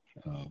more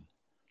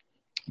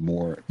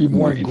more be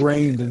more more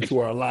ingrained into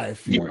our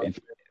life. more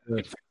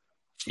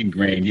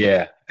ingrained.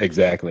 Yeah,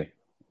 exactly.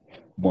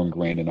 More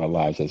ingrained in our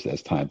lives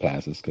as time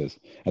passes, because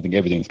I think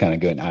everything's kind of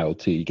good in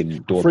IoT. You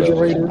can doorbells and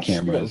Refrigerators. You got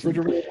cameras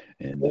refrigerators.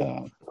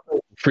 and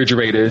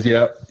refrigerators.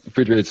 Yeah,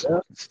 refrigerators, Yeah.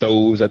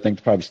 stoves. I think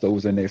there's probably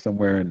stoves in there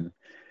somewhere, and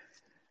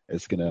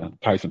it's gonna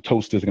probably some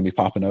toasters are gonna be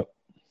popping up.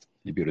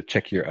 You'll be able to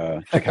check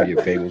how your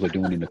bagels are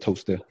doing in the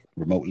toaster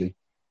remotely.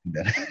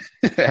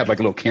 Have like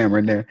a little camera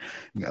in there.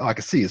 Oh, I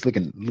can see it's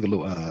looking a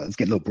little. It's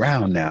getting a little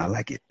brown now. I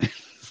like it.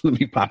 Let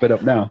me pop it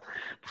up now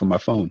from my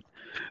phone.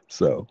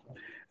 So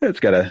it's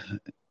gonna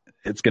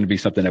be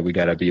something that we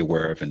gotta be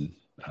aware of. And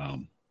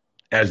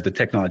as the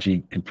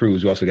technology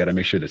improves, we also got to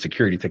make sure the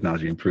security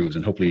technology improves,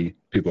 and hopefully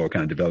people are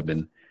kind of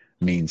developing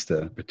means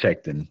to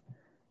protect and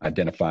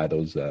identify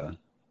those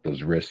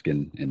risks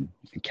and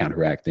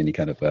counteract any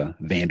kind of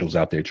vandals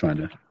out there trying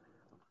to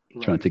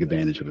Right. take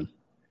advantage of it.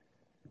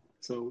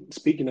 So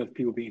speaking of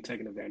people being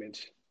taken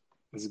advantage,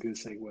 that's a good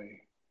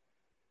segue.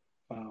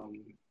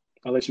 Um,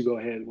 I'll let you go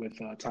ahead with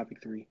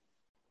topic 3.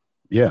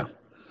 Yeah,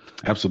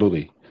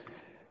 absolutely.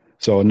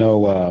 So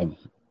no,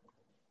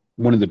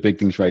 one of the big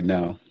things right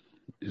now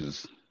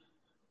is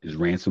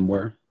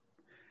ransomware.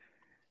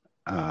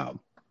 Uh,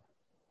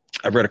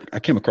 I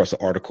came across an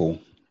article,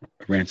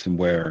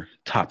 ransomware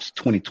tops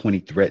 2020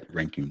 threat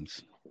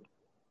rankings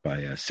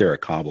by Sarah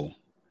Cobble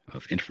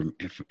of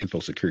Info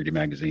Security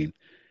Magazine,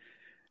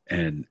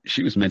 and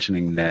she was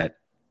mentioning that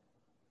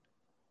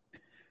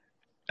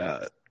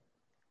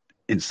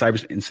in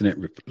cyber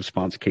incident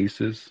response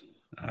cases,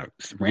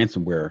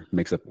 ransomware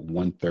makes up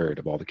 1/3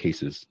 of all the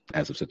cases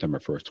as of September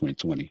 1st,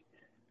 2020.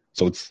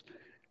 So it's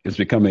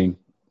becoming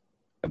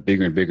a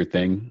bigger and bigger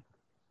thing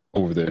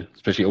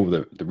especially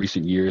over the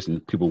recent years,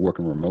 and people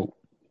working remote.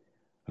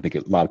 I think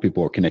a lot of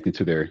people are connecting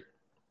to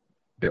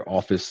their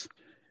office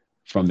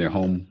from their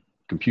home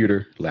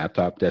computer,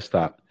 laptop,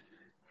 desktop,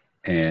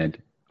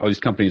 and all these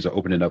companies are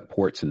opening up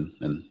ports and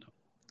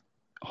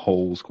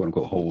holes, quote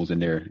unquote, holes in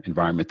their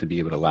environment to be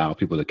able to allow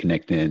people to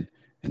connect in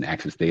and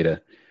access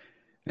data.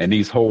 And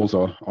these holes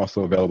are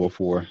also available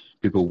for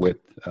people with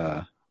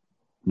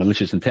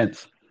malicious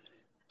intents,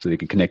 so they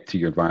can connect to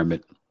your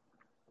environment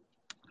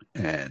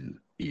and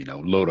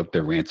load up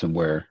their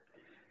ransomware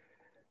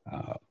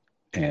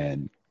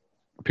and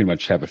pretty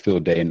much have a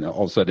field day. And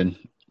all of a sudden,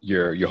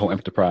 your whole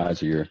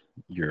enterprise or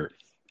your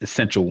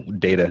essential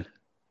data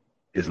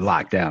is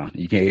locked down.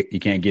 You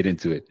can't get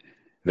into it.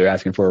 They're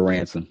asking for a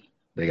ransom.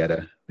 They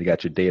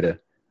got your data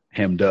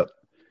hemmed up,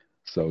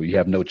 so you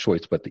have no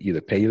choice but to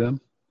either pay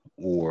them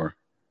or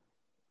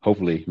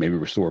hopefully maybe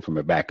restore from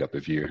a backup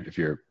if your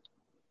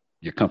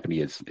company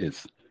is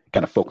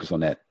kind of focused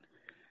on that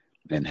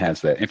and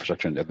has the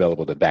infrastructure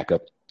available to back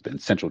up the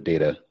essential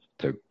data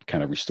to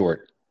kind of restore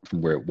it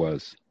from where it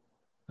was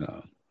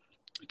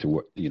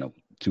to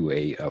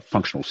a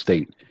functional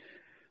state.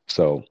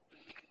 So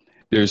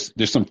there's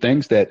some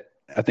things that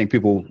I think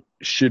people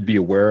should be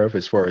aware of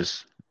as far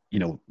as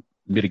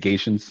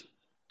mitigations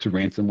to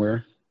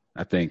ransomware.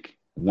 I think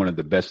one of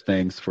the best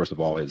things, first of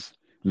all, is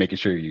making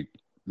sure you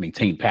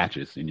maintain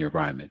patches in your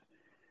environment.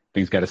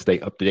 Things got to stay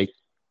up to date.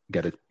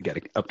 Got to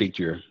update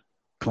your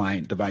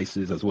client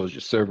devices as well as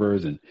your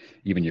servers and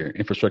even your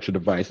infrastructure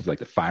devices like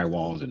the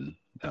firewalls and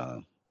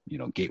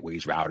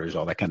gateways, routers,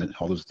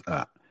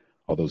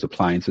 all those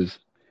appliances.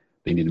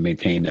 They need to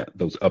maintain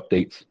those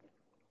updates,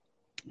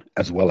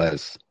 as well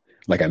as,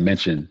 like I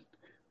mentioned,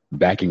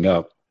 backing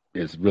up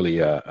is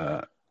really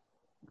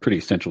pretty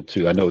essential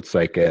too. I know it's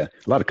like a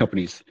lot of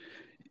companies.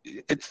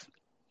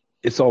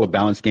 It's all a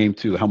balance game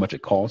too. How much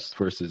it costs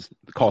versus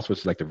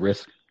like the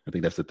risk. I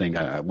think that's the thing.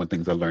 One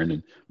things I learned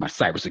in my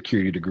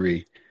cybersecurity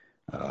degree.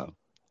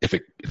 If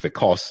it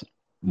costs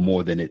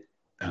more than it,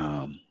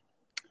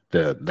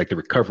 the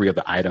recovery of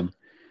the item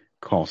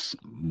costs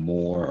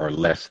more or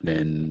less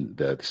than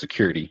the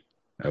security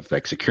of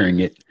like securing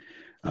it,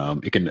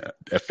 it can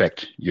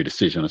affect your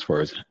decision as far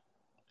as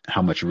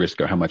how much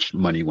risk or how much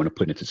money you want to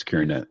put into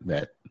securing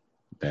that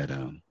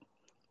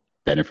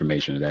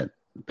information,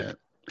 that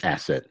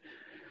asset.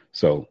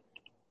 So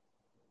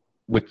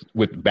with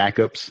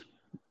backups,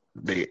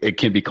 it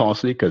can be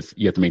costly because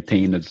you have to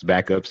maintain those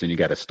backups and you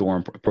got to store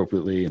them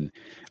appropriately and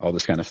all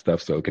this kind of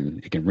stuff. So it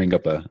can ring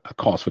up a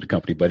cost for the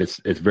company, but it's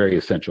very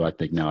essential, I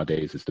think,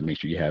 nowadays, is to make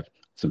sure you have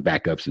some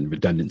backups and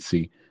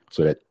redundancy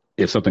so that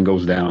if something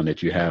goes down,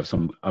 that you have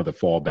some other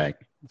fallback,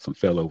 some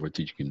failover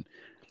that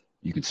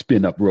you can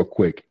spin up real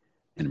quick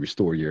and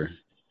restore your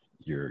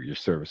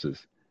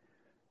services.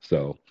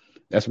 So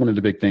that's one of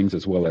the big things,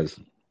 as well as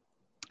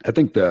I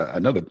think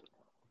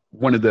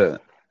one of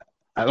the,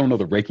 I don't know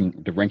the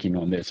ranking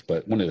on this,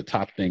 but one of the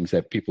top things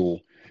that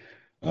people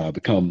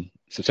become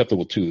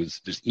susceptible to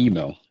is just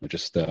email, or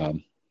just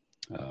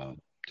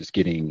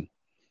getting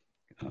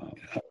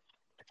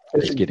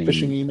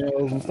phishing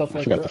emails and stuff I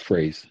like forgot that. the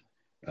phrase.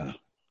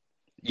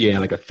 Yeah,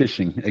 like a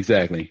phishing,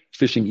 exactly.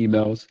 Phishing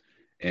emails,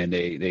 and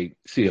they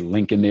see a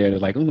link in there. They're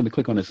like, "Oh, let me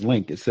click on this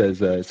link." It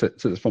says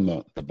it's from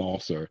the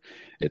boss, or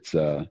it's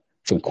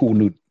some cool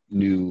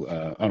new.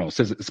 I don't know. It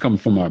says it's coming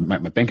from my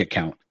bank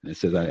account, and it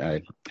says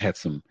I had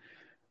some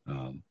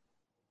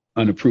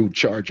unapproved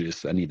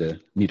charges. I need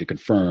to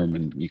confirm,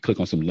 and you click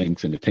on some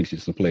links, and it takes you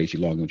to some place. You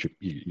log in with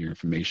your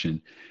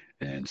information,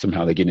 and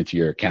somehow they get into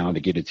your account,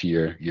 they get into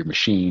your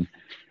machine,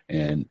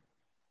 and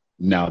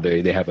now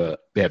they have an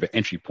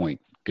entry point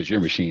because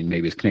your machine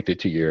maybe is connected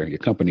to your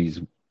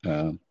company's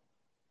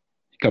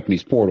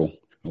portal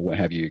or what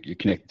have you. You're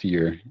connected to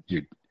your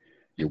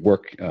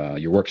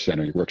work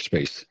center, your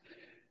workspace,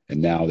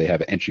 and now they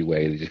have an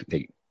entryway.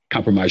 They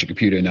compromise your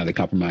computer. Now they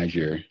compromise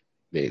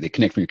they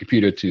connect from your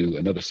computer to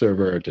another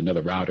server, to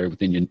another router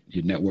within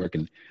your network,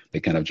 and they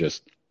kind of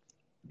just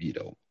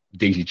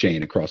daisy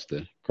chain across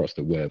the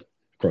web,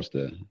 across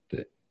the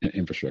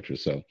infrastructure.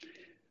 So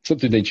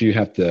something that you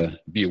have to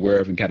be aware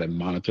of and kind of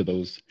monitor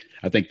those.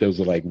 I think those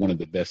are like one of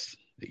the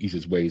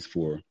easiest ways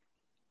for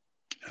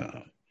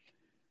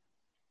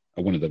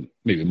one of the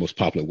maybe most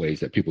popular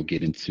ways that people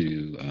get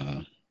into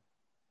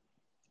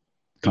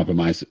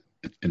compromised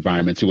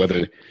environments,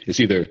 whether it's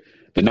either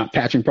they're not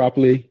patching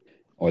properly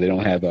or they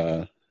don't have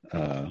a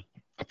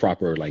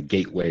proper like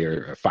gateway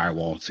or a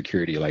firewall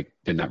security, like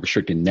they're not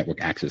restricting network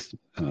access.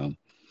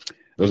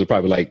 Those are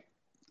probably like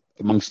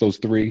amongst those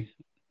three.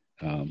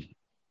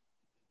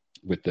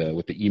 With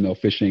the email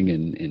phishing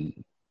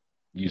and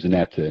using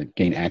that to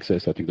gain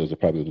access, I think those are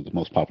probably the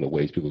most popular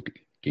ways people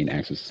gain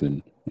access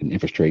and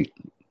infiltrate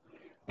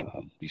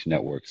these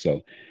networks.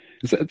 So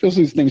those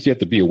are the things you have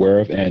to be aware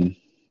of. And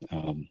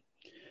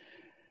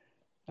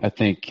I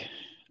think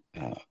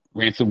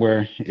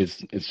ransomware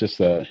is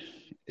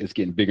it's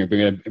getting bigger and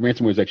bigger.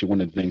 Ransomware is actually one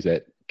of the things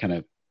that kind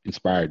of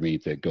inspired me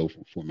to go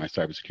for my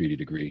cybersecurity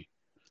degree.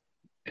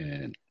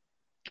 And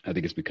I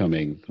think it's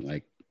becoming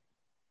like,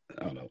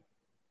 I don't know,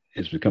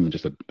 it's becoming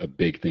just a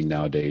big thing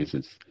nowadays.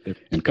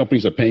 And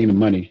companies are paying the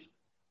money.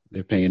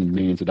 They're paying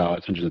millions of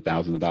dollars, hundreds of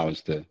thousands of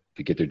dollars to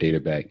get their data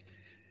back.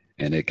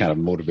 and it kind of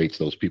motivates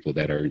those people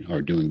that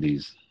are doing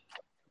these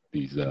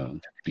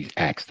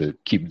acts to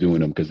keep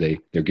doing them because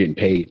they're getting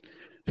paid.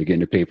 They're getting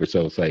their paper.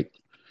 So it's like,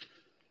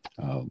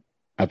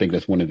 I think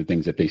that's one of the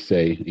things that they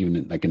say,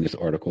 even like in this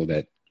article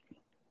that,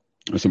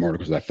 or some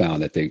articles I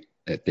found that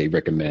they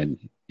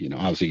recommend,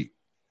 obviously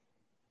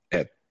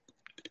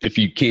if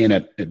you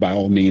can, by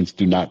all means,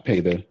 do not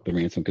pay the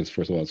ransom because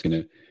first of all, it's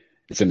going to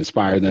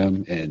inspire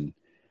them, and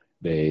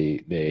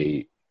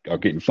they are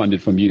getting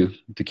funded from you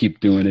to keep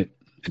doing it,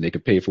 and they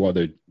can pay for all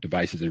their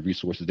devices and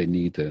resources they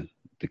need to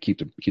keep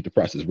the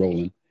process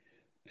rolling,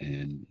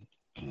 and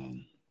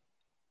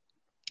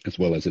as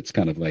well as it's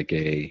kind of like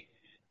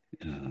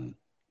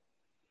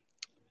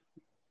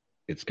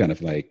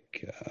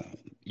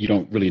you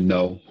don't really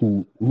know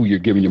who you're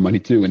giving your money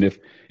to, and if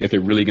they're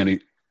really going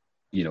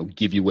to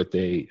give you what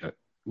they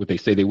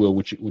say they will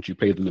once you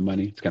pay them the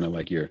money. It's kind of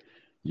like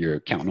you're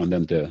counting on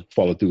them to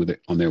follow through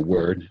on their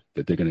word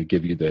that they're going to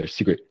give you the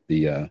secret,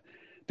 the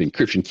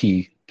encryption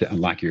key to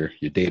unlock your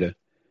data.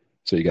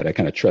 So you got to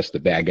kind of trust the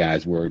bad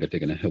guy's word that they're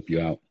going to help you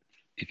out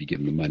if you give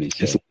them the money.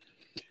 So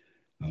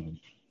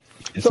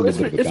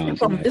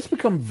it's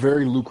become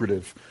very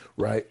lucrative,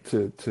 right?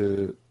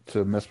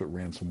 To mess with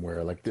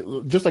ransomware, like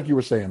just like you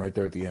were saying right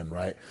there at the end,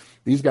 right?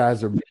 These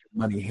guys are making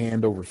money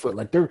hand over foot,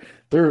 like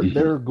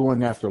they're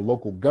going after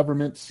local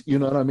governments. You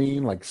know what I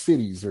mean? Like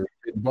cities are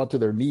brought to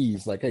their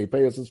knees, like, hey,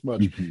 pay us this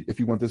much if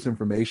you want this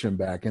information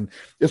back. And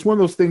it's one of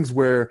those things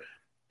where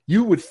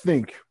you would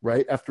think,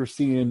 right, after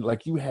seeing,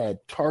 like, you had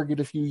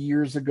Target a few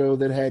years ago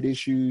that had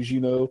issues.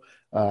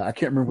 I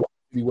can't remember what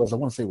he was. I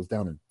want to say it was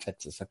down in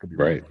Texas. I could be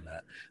wrong on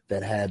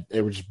that.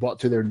 They were just brought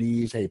to their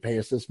knees. Hey, pay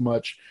us this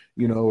much,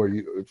 or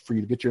for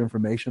you to get your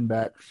information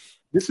back.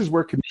 This is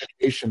where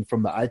communication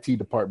from the IT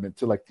department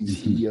to like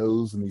these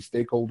CEOs and these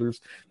stakeholders.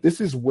 This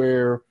is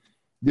where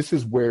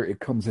it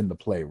comes into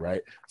play,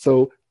 right?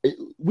 So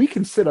we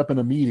can sit up in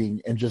a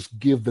meeting and just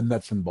give the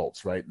nuts and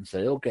bolts, right? And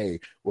say, okay,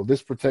 well,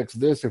 this protects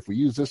this. If we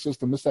use this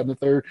system, this, that, and the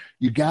third,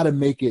 you got to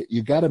make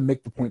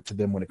the point to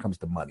them when it comes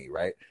to money,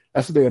 right?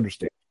 That's what they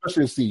understand,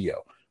 especially the CEO.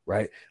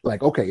 Right?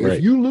 Like, okay,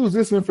 if you lose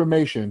this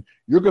information,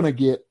 you're going to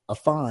get a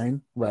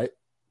fine, right,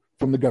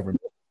 from the government.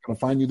 They're going to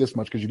fine you this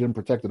much because you didn't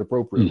protect it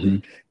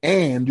appropriately.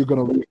 And you're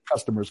going to lose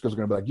customers because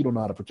they're going to be like, you don't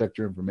know how to protect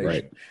your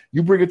information.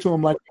 You bring it to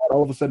them like that,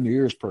 all of a sudden your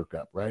ears perk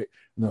up, right?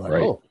 And they're like,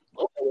 oh,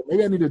 okay, well,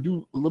 maybe I need to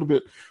do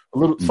something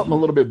a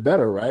little bit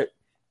better, right?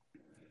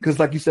 Because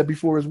like you said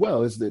before as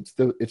well, it's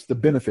the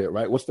benefit,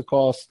 right? What's the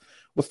cost?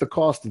 What's the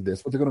cost of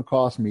this? What's it going to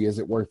cost me? Is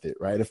it worth it,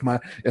 right? If my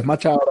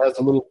child has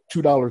a little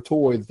 $2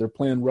 toy that they're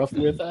playing rough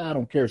with, I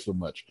don't care so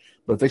much.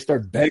 But if they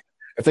start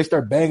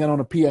banging on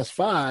a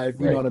PS5,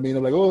 you know what I mean?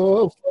 They're like,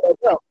 oh,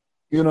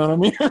 you know what I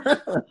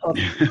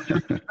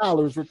mean?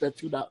 Dollars with that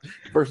 $2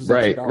 versus a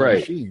 $2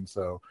 machine.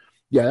 So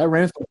yeah, that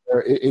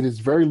ransomware it is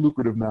very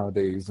lucrative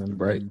nowadays,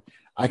 and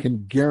I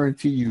can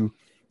guarantee you,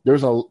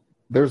 there's a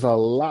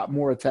lot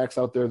more attacks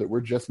out there that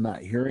we're just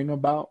not hearing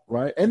about,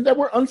 right? And that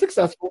were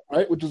unsuccessful,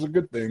 right? Which is a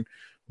good thing.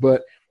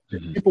 But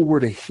if people were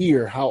to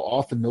hear how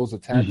often those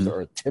attacks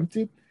are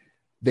attempted,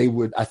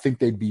 I think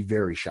they'd be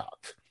very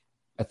shocked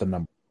at the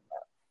number.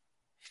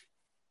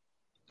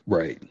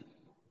 Right.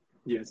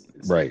 Yes.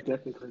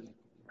 Definitely crazy.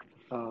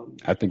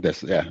 I think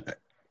that's,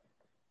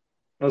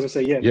 I was gonna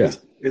say,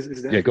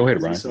 it's go ahead,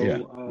 crazy. Ryan. So,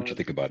 what you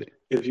think about it?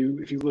 If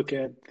you look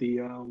at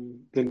the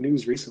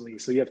news recently,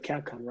 so you have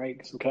Capcom,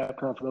 right? So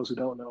Capcom, for those who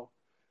don't know,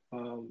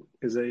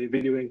 is a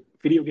video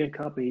game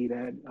company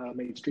that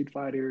made Street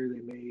Fighter.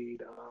 They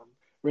made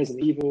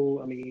Resident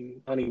Evil. I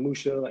mean,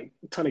 Onimusha, like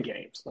a ton of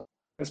games.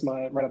 That's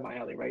right up my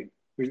alley, right?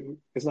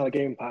 It's not a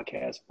game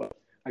podcast, but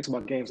I talk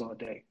about games all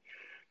day.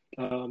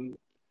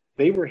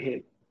 They were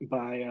hit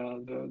by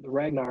the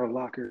Ragnar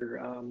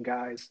Locker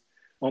guys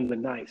on the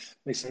knife.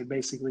 They say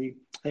basically,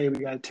 hey, we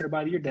got a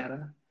terabyte of your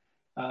data,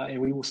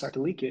 and we will start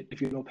to leak it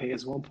if you don't pay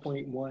us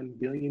 1.1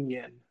 billion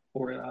yen,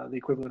 or the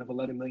equivalent of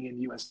 11 million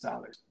US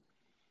dollars.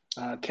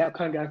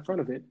 Capcom got in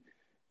front of it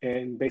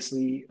and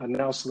basically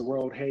announced to the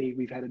world, hey,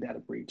 we've had a data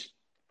breach.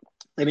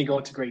 They didn't go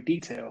into great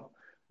detail,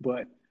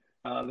 but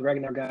the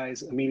Ragnar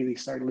guys immediately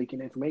started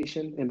leaking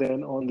information, and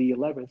then on the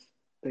 11th,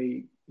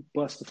 they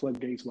bust the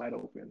floodgates wide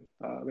open.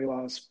 They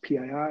lost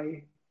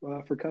PII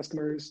for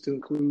customers to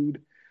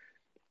include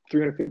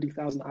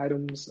 350,000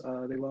 items.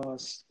 They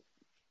lost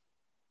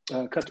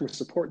customer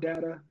support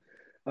data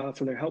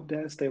from their help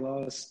desk. They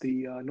lost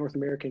the North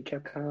American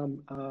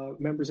Capcom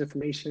members'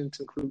 information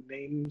to include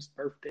names,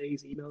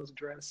 birthdays, emails,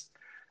 address.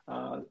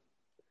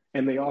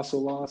 And they also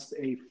lost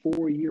a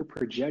 4-year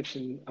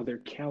projection of their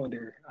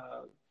calendar,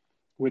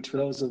 which for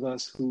those of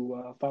us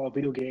who follow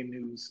video game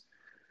news,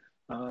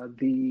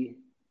 the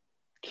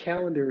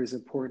calendar is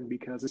important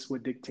because it's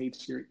what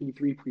dictates your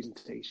E3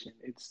 presentation.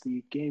 It's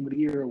the Game of the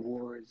Year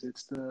awards.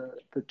 It's the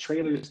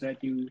trailers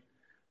that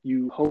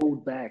you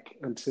hold back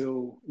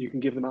until you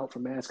can give them out for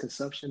mass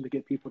consumption to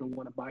get people to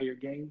want to buy your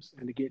games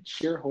and to get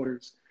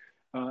shareholders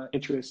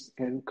interest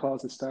and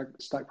cause the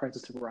stock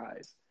prices to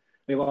rise.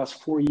 They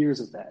lost 4 years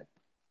of that.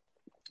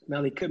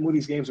 Now they could move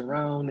these games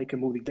around. They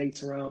can move the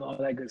dates around, all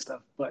that good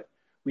stuff. But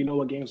we know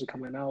what games are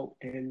coming out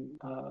and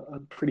a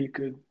pretty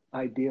good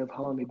idea of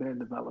how long they've been in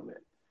development.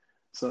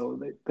 So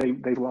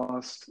they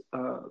lost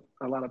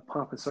a lot of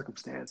pomp and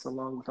circumstance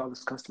along with all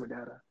this customer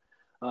data.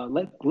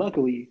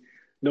 Luckily,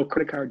 no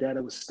credit card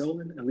data was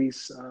stolen, at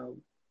least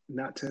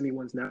not to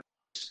anyone's knowledge.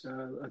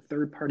 A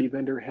third party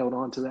vendor held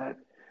on to that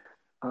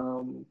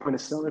point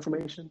of sale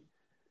information,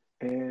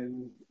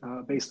 and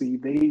basically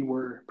they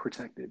were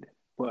protected,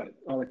 but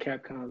all of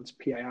Capcom's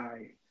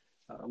PII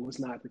was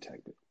not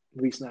protected,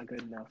 at least not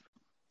good enough.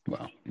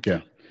 Wow.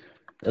 Yeah.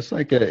 That's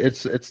like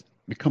it's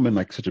becoming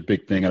like such a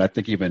big thing, and I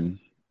think even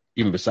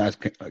besides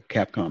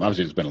Capcom,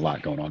 obviously there's been a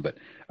lot going on, but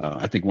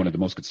I think one of the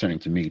most concerning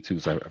to me too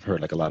is I've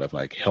heard like a lot of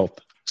like health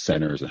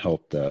centers and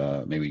health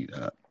maybe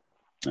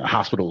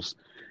hospitals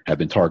have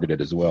been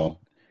targeted as well,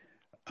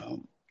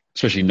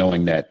 especially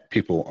knowing that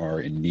people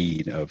are in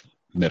need of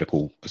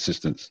medical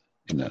assistance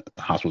and the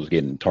hospitals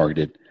getting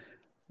targeted,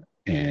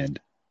 and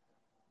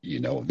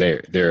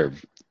they're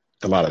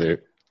a lot of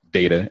their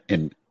data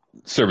and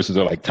services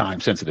are like time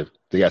sensitive.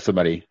 They got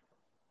somebody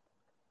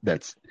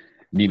that's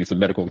needing some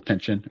medical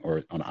attention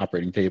or on an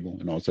operating table,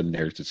 and all of a sudden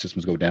the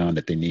systems go down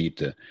that they need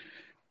to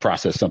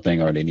process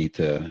something, or they need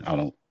to, I don't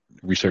know,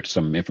 research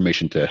some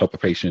information to help a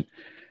patient.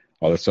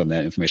 All of a sudden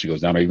that information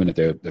goes down, or even if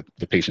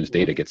the patient's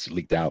data gets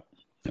leaked out.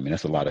 I mean,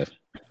 that's a lot of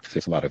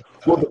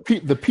well,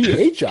 the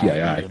PHI,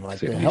 PII, like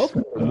the health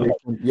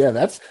information,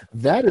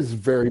 that is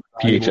very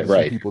valuable to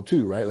some people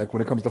too, right? Like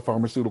when it comes to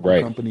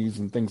pharmaceutical companies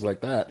and things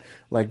like that,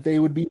 like they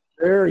would be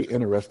very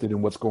interested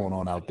in what's going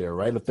on out there,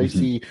 right? If they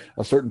see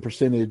a certain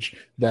percentage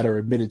that are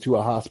admitted to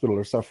a hospital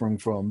or suffering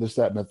from this,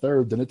 that, and the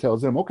third, then it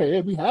tells them, okay,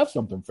 hey, we have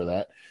something for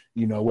that.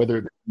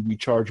 Whether we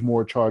charge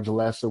more, charge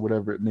less, or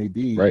whatever it may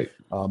be, right?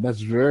 That's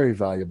very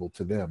valuable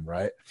to them,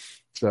 right?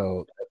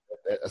 So,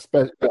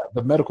 especially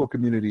the medical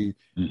community,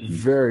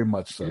 very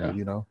much so,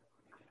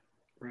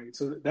 Right.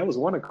 So that was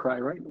WannaCry,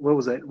 right? What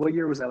was that? What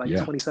year was that? Like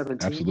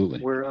 2017? Absolutely.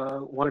 Where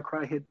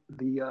WannaCry hit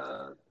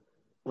the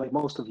like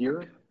most of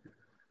Europe.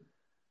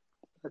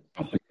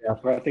 Yeah.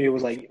 Right. I think it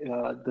was like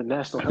the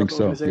National Health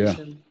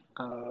Organization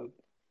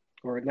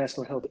or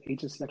National Health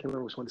Agency. I can't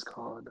remember which one it's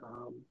called.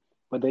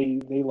 But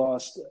they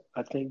lost,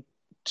 I think,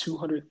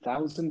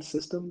 200,000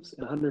 systems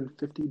in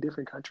 150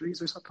 different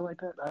countries or something like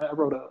that. I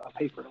wrote a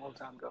paper a long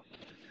time ago.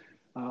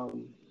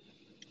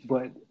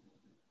 But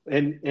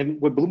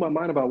what blew my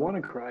mind about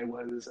WannaCry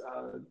was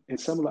in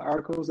some of the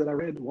articles that I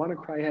read,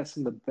 WannaCry has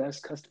some of the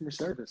best customer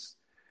service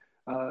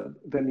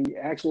than the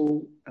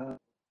actual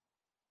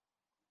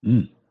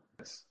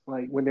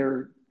like when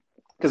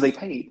because they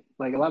paid.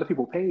 Like a lot of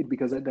people paid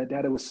because that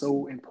data was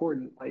so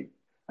important. Like,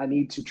 I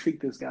need to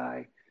treat this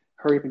guy,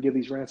 hurry up and give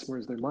these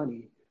ransomwares their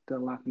money to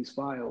unlock these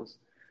files.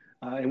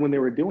 And when they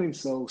were doing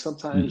so,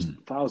 sometimes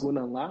files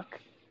wouldn't unlock.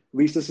 At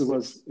least this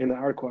was in the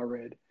article I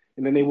read.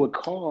 And then they would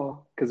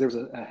call because there was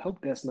a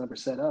help desk number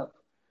set up,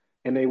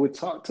 and they would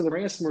talk to the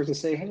ransomers and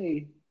say,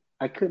 "Hey,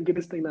 I couldn't get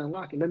this thing to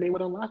unlock," and then they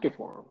would unlock it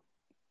for them.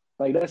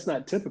 Like, that's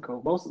not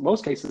typical.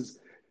 Most cases,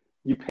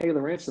 you pay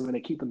the ransom and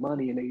they keep the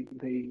money and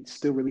they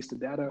still release the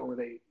data, or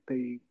they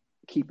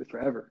keep it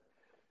forever.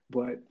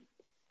 But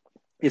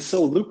it's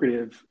so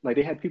lucrative. Like,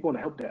 they had people on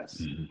the help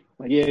desk.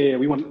 Like,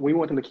 we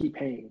want them to keep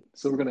paying,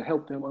 so we're going to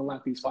help them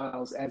unlock these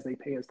files as they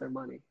pay us their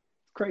money.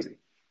 It's crazy.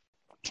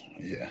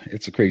 Yeah,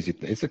 it's a crazy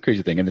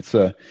thing, and it's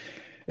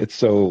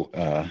so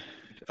I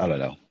don't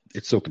know,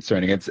 it's so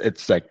concerning.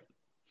 It's like,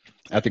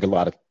 I think a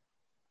lot of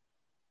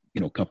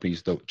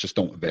companies don't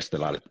invest a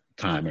lot of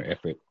time or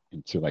effort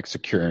into like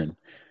securing.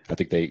 I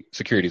think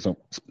security is a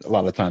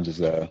lot of times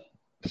is a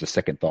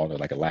second thought or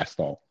like a last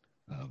thought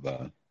of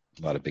a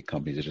lot of big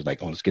companies. It's just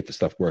like, oh, let's get the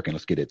stuff working,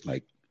 let's get it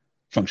like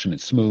functioning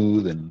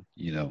smooth, and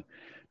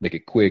make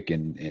it quick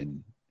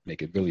and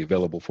make it really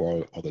available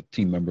for all the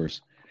team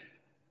members,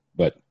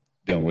 but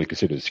they don't really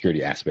consider the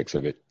security aspects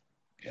of it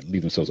and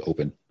leave themselves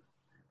open.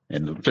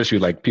 And especially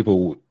like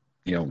people,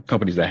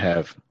 companies that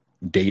have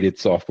dated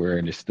software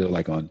and they're still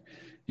like on,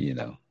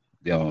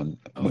 they're on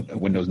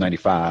Windows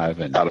 95,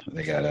 and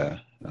they got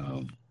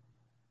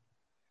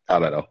I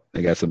don't know,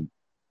 they got some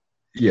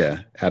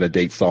out of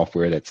date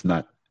software that's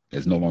no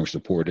longer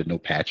supported, no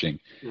patching,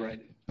 right?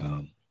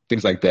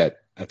 Things like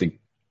that, I think,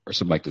 are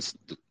some like the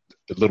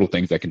little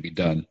things that can be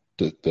done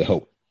to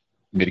help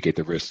mitigate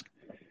the risk.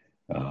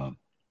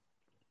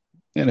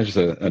 And it's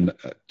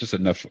just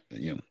enough,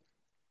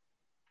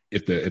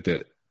 if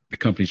the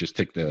companies just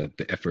take the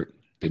effort,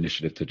 the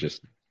initiative to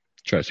just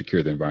try to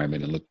secure the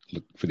environment and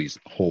look for these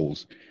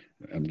holes,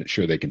 I'm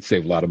sure they can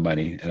save a lot of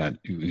money. And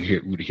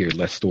would hear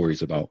less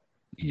stories about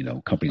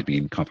companies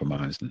being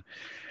compromised, and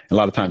a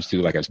lot of times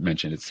too, like I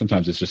mentioned,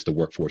 sometimes it's just the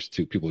workforce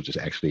too. People just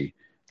actually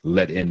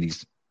let in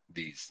these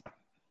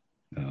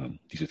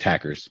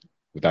attackers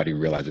without even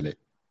realizing it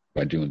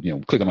by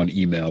doing clicking on an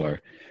email or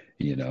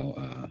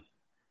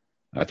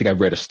I think I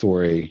read a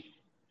story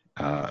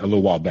a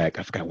little while back.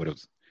 I forgot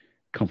what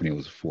company it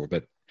was for,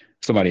 but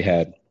somebody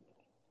had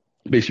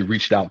basically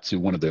reached out to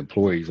one of the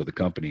employees of the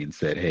company and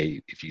said,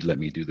 "Hey, if you let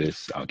me do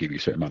this, I'll give you a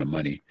certain amount of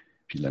money.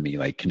 If you let me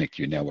like connect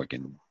to your network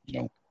and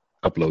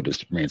upload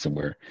this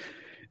ransomware."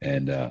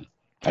 And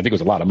I think it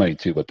was a lot of money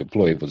too, but the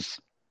employee was,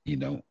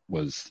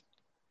 was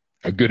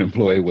a good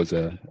employee, was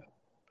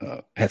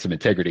had some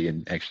integrity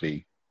and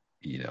actually,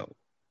 you know,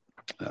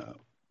 uh,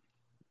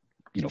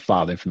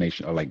 filed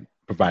information or like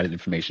provided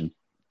information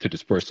to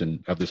this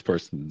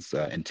person's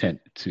intent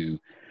to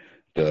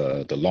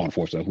the law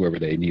enforcement, whoever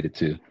they needed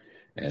to,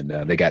 and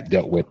they got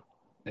dealt with,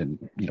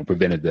 and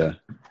prevented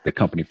the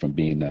company from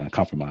being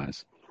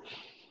compromised.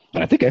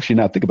 And I think actually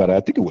now I think about it, I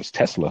think it was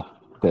Tesla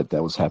that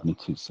was happening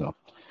too. So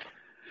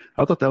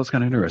I thought that was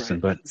kind of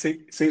interesting, Right. but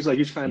Seems like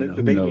you're trying to who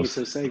debate me knows?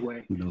 into a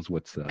segue. Who knows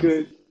what's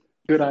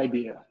Good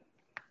idea.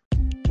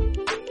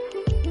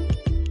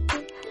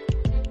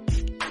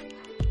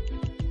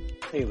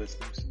 Hey,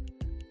 listeners.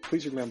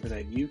 Please remember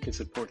that you can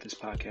support this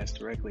podcast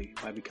directly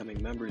by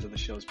becoming members of the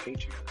show's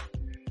Patreon.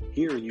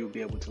 Here, you'll be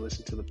able to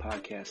listen to the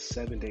podcast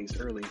 7 days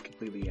early and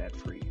completely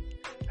ad-free.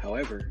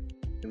 However,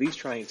 in these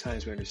trying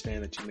times, we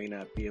understand that you may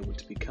not be able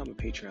to become a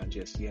Patreon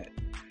just yet.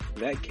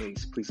 In that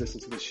case, please listen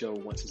to the show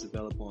once it's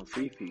available on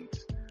free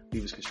feeds,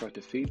 leave us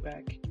constructive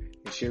feedback,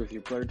 and share with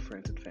your blurred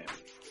friends and family.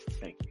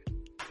 Thank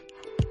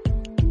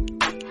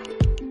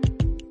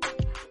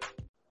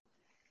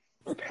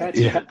you. Patch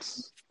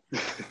notes.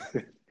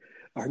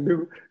 Our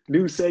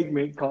new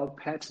segment called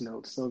Patch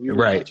Notes. So if you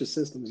patch your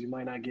systems, you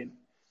might not get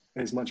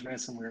as much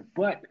ransomware.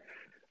 But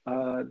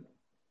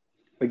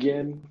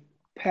again,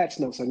 Patch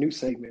Notes, our new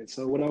segment.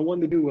 So what I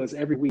wanted to do was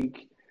every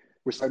week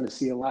we're starting to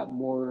see a lot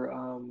more,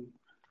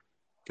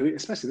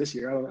 especially this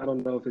year. I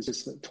don't know if it's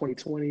just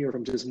 2020 or if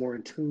I'm just more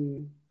in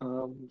tune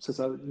since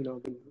I've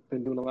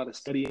been doing a lot of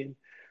studying.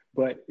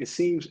 But it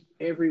seems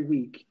every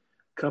week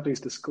companies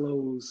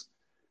disclose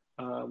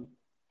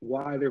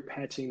why they're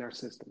patching our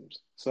systems.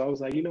 So I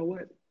was like, you know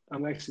what?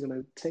 I'm actually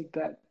going to take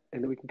that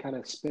and then we can kind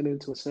of spin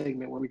into a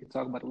segment where we can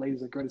talk about the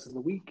latest and greatest of the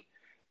week.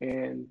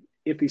 And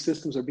if these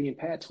systems are being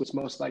patched, which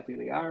most likely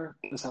they are,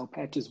 that's how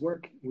patches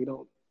work. We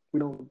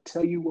don't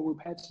tell you what we're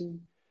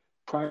patching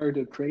prior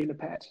to creating a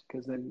patch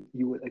because then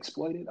you would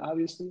exploit it,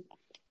 obviously.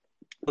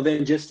 But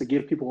then just to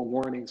give people a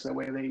warning so that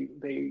way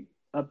they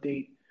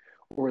update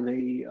or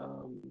they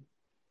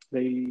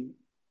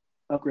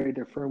upgrade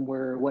their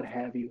firmware, what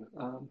have you,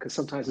 because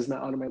sometimes it's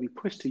not automatically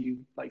pushed to you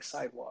like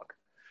Sidewalk.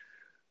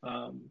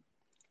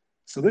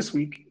 So this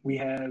week we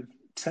have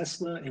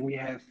Tesla and we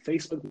have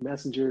Facebook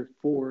Messenger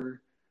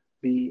for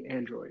the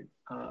Android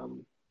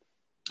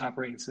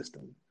operating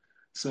system.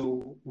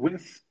 So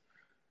with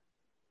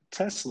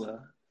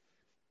Tesla,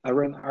 I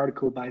read an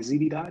article by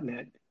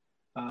ZD.net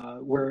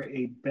where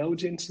a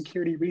Belgian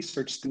security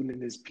research student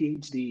in his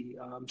PhD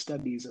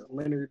studies,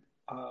 Leonard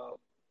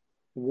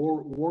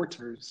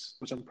Waters,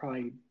 which I'm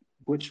probably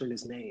butchering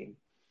his name,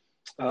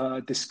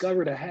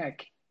 discovered a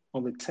hack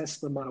on the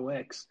Tesla Model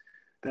X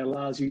that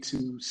allows you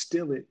to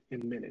steal it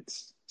in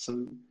minutes.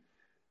 So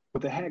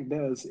what the hack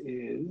does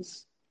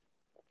is,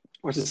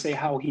 or to say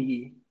how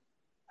he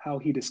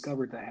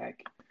discovered the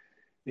hack,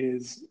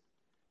 is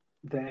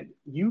that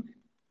you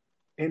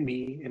and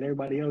me and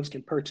everybody else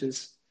can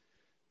purchase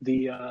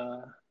the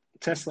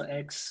Tesla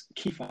X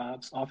key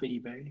fobs off of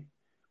eBay,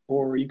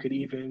 or you could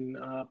even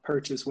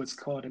purchase what's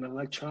called an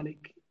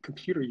electronic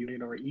computer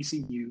unit or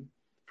ECU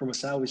from a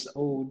salvaged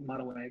old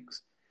Model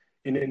X,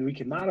 and then we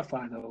can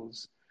modify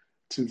those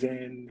to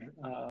then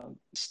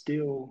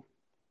steal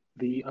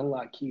the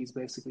unlock keys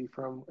basically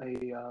from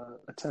a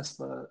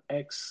Tesla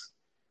X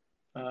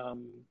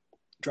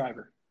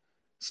driver.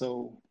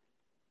 So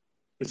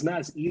it's not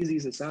as easy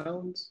as it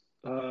sounds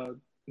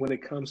when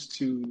it comes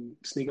to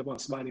sneak up on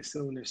somebody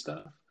stealing their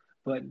stuff,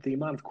 but the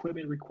amount of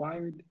equipment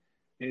required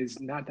is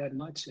not that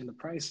much, and the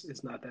price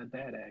is not that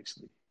bad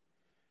actually.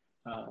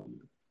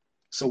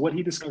 So what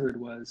he discovered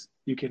was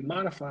you can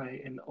modify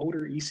an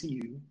older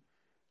ECU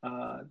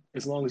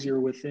as long as you're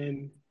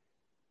within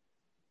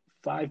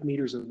 5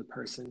 meters of the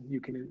person.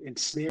 You can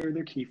ensnare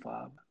their key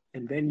fob,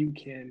 and then you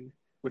can,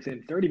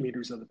 within 30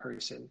 meters of the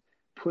person,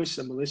 push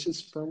a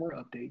malicious firmware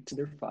update to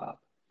their fob,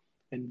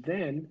 and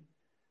then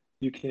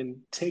you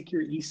can take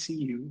your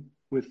ECU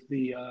with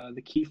the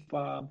key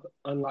fob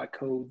unlock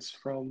codes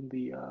from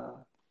the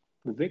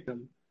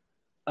victim,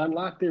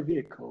 unlock their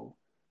vehicle.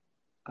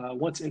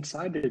 Once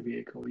inside their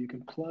vehicle, you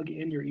can plug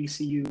in your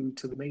ECU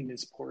to the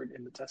maintenance port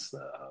in the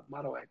Tesla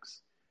Model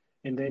X,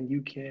 and then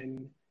you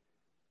can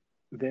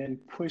then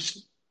push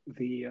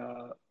the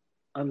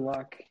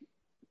unlock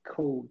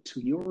code to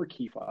your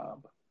key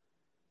fob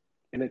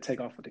and then take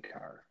off with the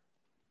car.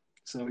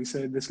 So he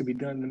said this could be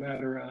done in a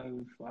matter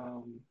of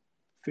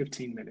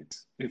 15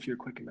 minutes if you're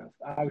quick enough.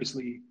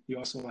 Obviously, you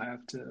also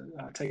have to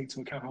take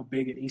into account how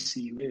big an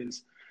ECU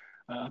is.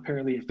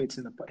 Apparently, it fits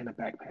in a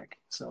backpack.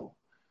 So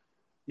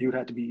you would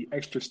have to be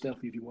extra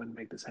stealthy if you want to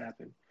make this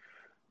happen.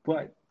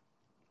 But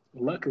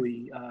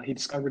luckily, he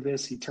discovered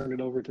this. He turned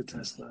it over to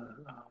Tesla.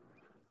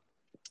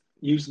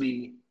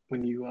 Usually,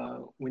 when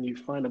you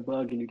find a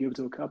bug and you give it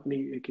to a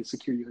company, it can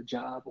secure you a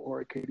job, or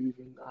it could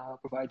even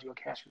provide you a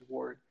cash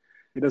reward.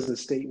 It doesn't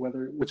state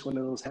which one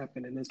of those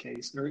happened in this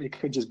case, or it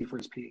could just be for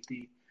his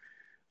PhD,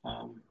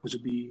 which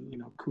would be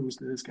kudos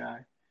to this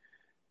guy.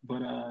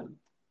 But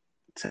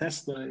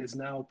Tesla is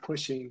now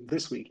pushing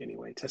this week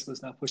anyway. Tesla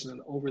is now pushing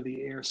an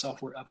over-the-air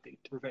software update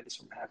to prevent this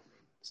from happening.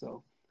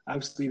 So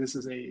obviously, this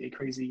is a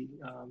crazy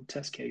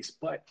test case,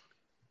 but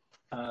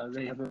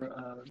they have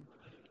a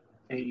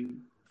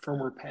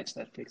firmware patch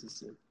that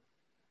fixes it.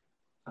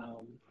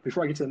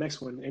 Before I get to the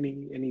next one,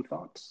 any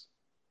thoughts?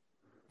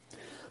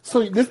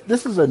 So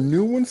this is a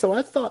new one. So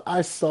I thought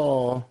I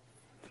saw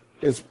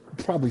it's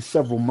probably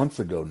several months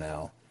ago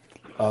now.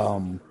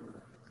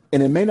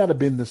 And it may not have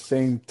been the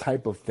same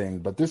type of thing,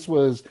 but it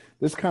was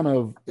one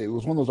of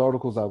those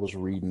articles I was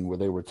reading where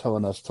they were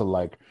telling us to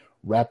like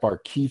wrap our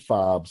key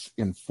fobs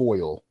in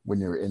foil when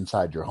you're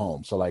inside your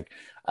home. So like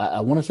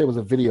I want to say it was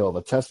a video of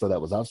a Tesla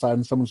that was outside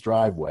in someone's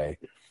driveway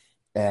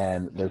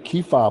and their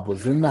key fob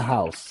was in the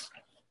house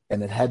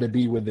and it had to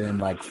be within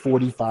like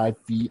 45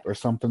 feet or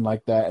something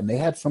like that. And they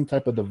had some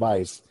type of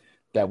device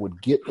that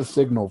would get the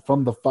signal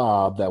from the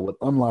fob that would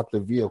unlock the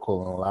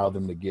vehicle and allow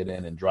them to get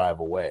in and drive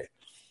away.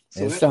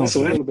 So that's a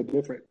little bit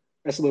different.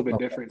 That's a little bit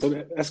different. So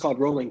that's called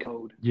rolling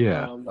code.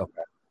 Yeah.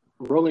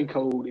 Rolling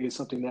code is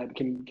something that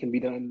can be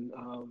done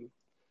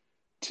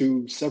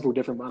to several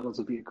different models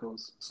of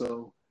vehicles.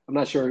 So I'm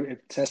not sure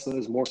if Tesla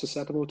is more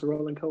susceptible to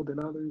rolling code than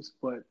others,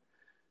 but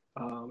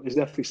it's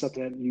definitely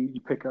something that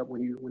you pick up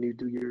when you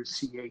do your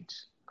CH.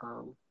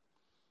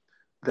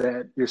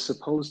 That you're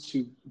supposed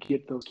to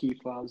get those key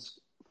fobs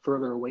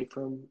further away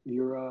from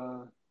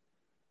your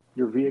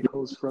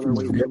vehicles, further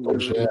away from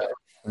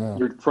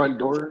your front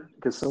door,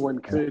 because someone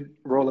could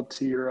roll up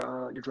to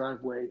your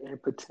driveway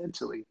and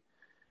potentially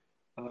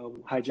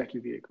hijack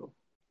your vehicle.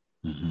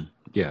 Mm-hmm.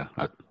 Yeah,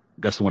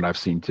 that's the one I've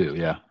seen too.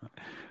 Yeah,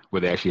 where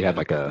they actually have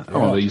like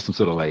they use some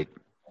sort of like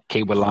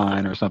cable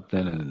line or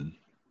something and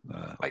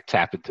like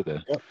tap it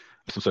to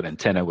some sort of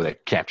antenna where they're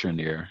capturing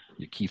your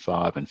key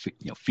fob and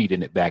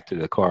feeding it back to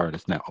the car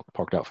that's now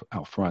parked out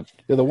front.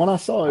 Yeah, the one I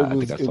saw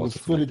it was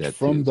footage like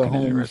from the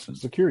home's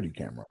security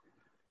camera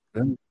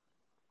in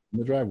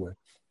the driveway.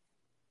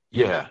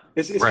 Yeah,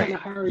 it's kind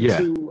of hard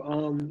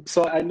to.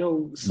 So I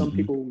know some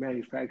people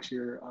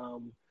manufacture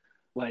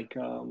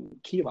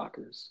key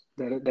lockers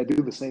that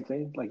do the same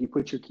thing. Like you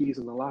put your keys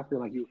in the locker,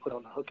 like you would put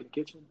on the hook in the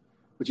kitchen,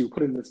 but you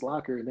put it in this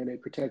locker, and then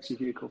it protects your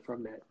vehicle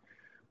from that.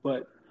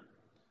 But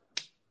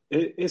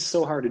it's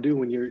so hard to do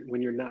when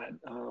you're not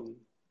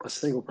a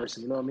single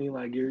person. You know what I mean?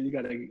 Like you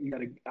gotta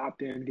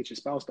opt in, get your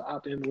spouse to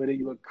opt in with it.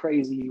 You look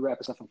crazy. You wrap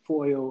yourself in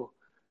foil.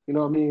 You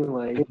know what I mean?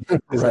 Like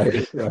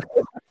right.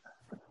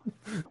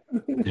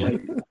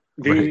 Like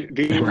being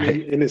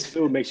in this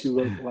field makes you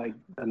look like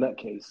a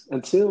nutcase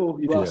until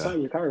you go outside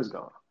and your car is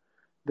gone.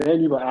 Then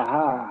you're like,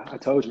 aha, I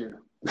told you.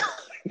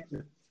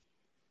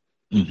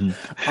 Mm-hmm.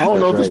 I don't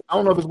know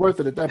if it's worth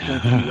it at that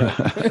point.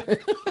 Right.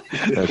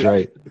 That's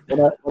right. When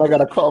I got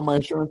to call my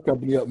insurance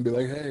company up and be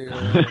like, hey.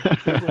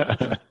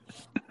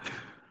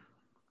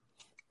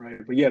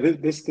 Right. But yeah,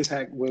 this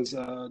hack was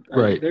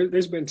right.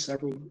 There's been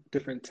several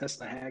different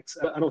Tesla hacks.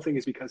 I don't think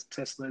it's because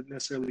Tesla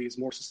necessarily is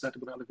more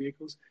susceptible to other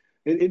vehicles.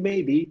 It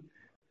may be,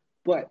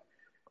 but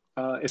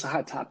it's a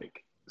hot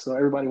topic. So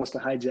everybody wants to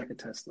hijack a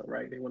Tesla,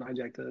 right? They want to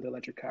hijack the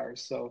electric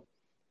cars. So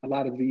a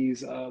lot of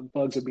these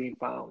bugs are being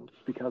found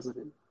because of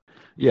it.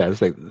 Yeah,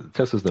 it's like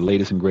Tesla's the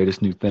latest and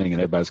greatest new thing,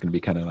 and everybody's going to be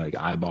kind of like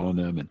eyeballing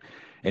them. And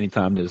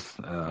anytime there's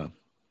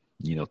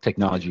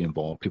technology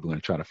involved, people are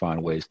going to try to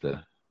find ways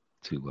to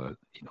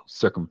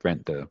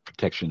circumvent the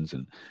protections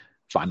and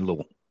find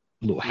little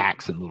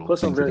hacks and little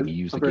things that they can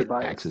use to get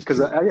access.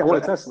 Because I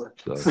want a Tesla.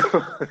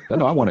 So, I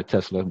know I want a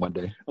Tesla one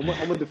day. I'm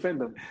gonna defend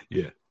them.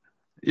 Yeah.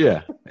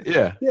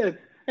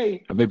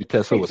 Hey, or maybe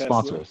Tesla will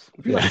sponsor us.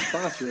 If you want to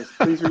sponsor us,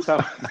 please reach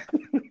out.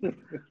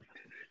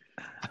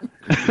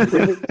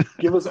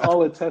 give us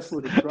all a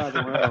Tesla to drive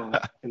around,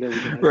 and then we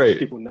can let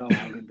people know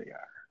how good they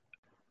are.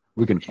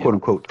 We can quote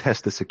unquote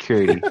test the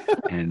security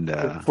and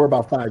for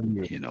about 5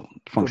 years.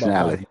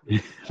 Functionality.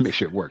 Make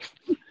sure it works.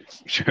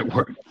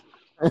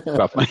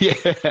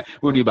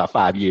 We'll need about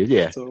 5 years.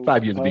 Yeah, so,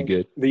 5 years would be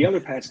good. The other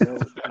patch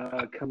note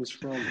comes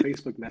from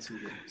Facebook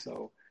Messenger.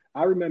 So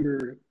I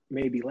remember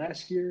maybe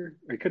last year,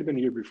 or it could have been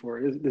the year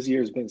before. This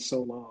year has been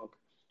so long,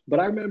 but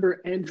I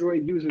remember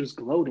Android users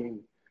gloating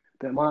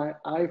that my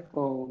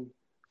iPhone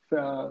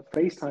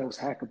FaceTime was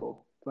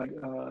hackable. Like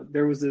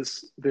there was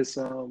this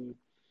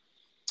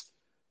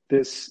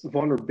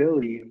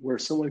vulnerability where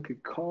someone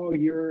could call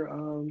your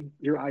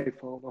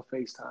iPhone on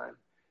FaceTime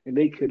and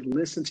they could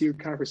listen to your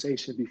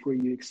conversation before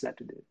you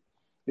accepted it.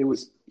 It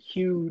was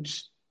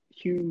huge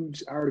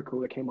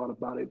article that came out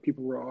about it.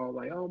 People were all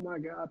like, oh my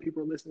God,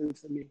 people are listening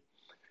to me.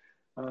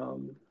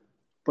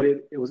 But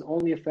it was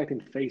only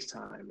affecting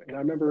FaceTime. And I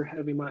remember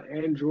having my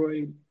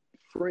Android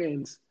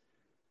friends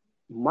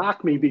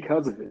mock me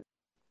because of it.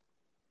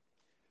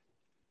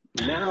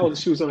 Now the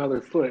shoe's on the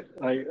other foot.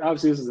 Like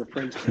obviously this is a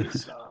French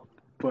case,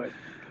 but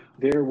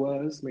there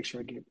was, make sure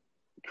I get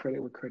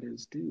credit where credit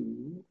is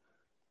due.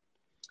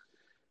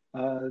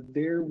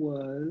 There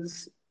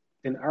was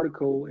an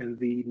article in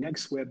the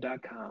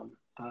nextweb.com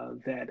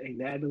that a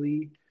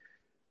Natalie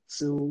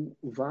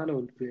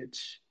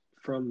Silvanovich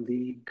from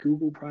the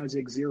Google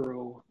Project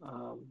Zero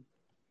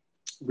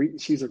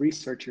she's a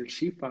researcher.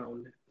 She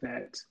found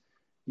that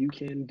you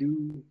can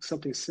do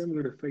something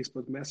similar to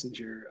Facebook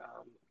Messenger,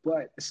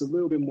 but it's a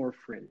little bit more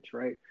fringe,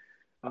 right?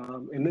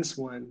 In this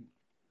one,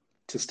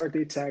 to start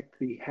the attack,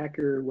 the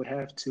hacker would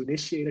have to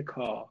initiate a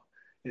call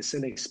and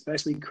send a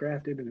specially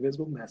crafted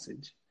invisible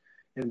message,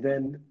 and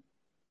then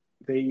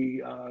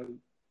they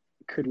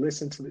could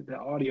listen to the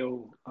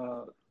audio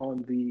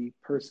on the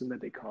person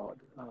that they called.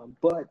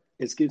 But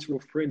it gets real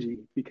fringy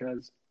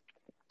because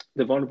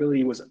the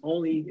vulnerability was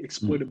only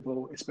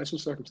exploitable in special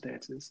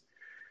circumstances.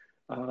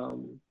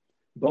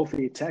 Both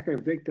the attacker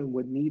and victim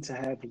would need to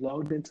have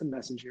logged into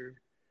Messenger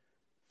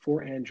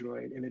for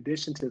Android. In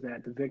addition to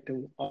that, the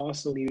victim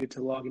also needed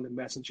to log into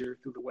Messenger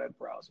through the web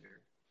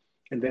browser.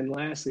 And then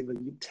lastly, the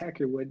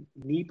attacker would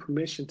need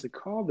permission to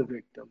call the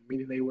victim,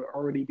 meaning they would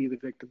already be the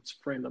victim's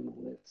friend on the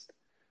list.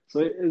 So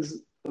it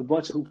is a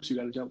bunch of hoops you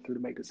got to jump through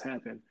to make this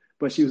happen.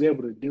 But she was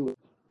able to do it.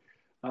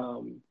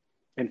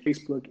 And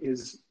Facebook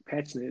is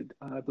patching it,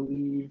 I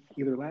believe,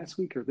 either last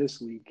week or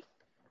this week.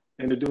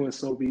 And they're doing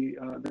so.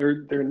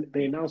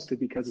 They announced it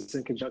because it's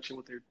in conjunction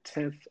with their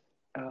 10th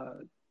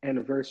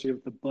anniversary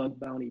of the Bug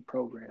Bounty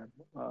program,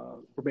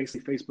 where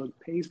basically Facebook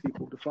pays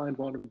people to find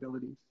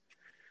vulnerabilities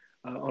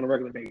on a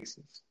regular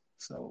basis.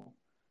 So,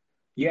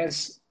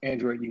 yes,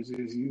 Android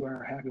users, you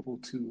are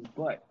hackable too,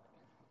 but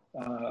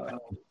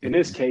in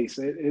this case,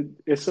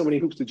 it's so many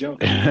hoops to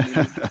jump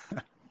through.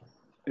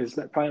 It's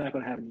probably not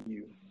going to happen to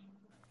you.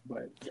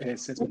 But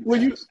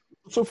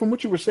so from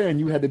what you were saying,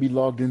 you had to be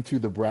logged into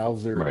the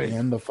browser Right.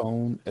 and the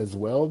phone as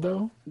well,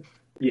 though?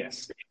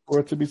 Yes. For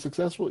it to be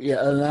successful?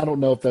 Yeah, and I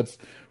don't know if that's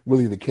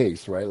really the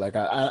case, right? Like,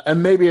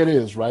 and maybe it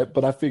is, right?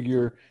 But I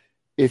figure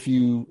if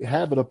you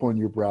have it up on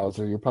your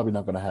browser, you're probably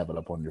not going to have it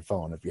up on your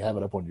phone. If you have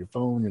it up on your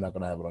phone, you're not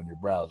going to have it on your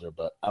browser.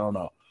 But I don't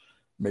know.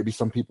 Maybe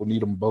some people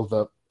need them both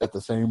up at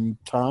the same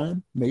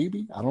time.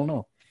 Maybe. I don't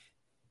know.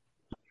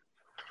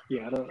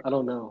 Yeah, I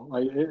don't know.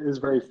 Like, it is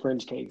a very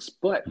fringe case.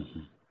 But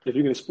if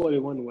you can exploit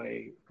it one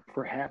way,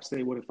 perhaps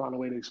they would have found a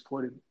way to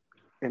exploit it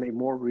in a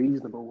more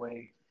reasonable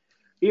way.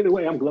 Either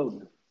way, I'm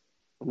gloating.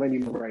 I'm letting you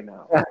know right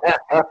now.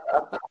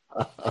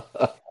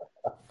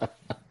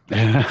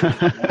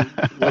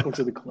 Welcome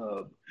to the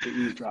club, the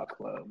Eavesdrop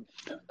Club.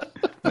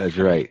 That's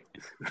right.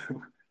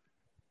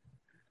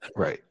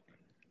 Right.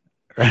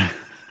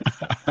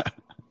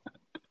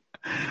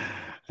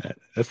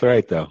 That's all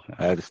right though.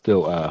 I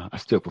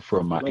still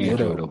prefer my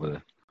Android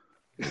over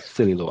the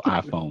silly little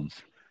iPhones.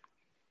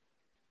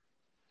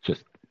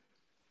 Just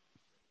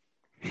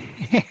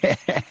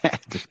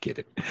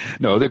kidding.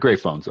 No, they're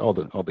great phones. They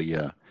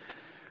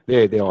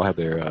all have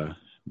their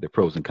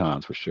pros and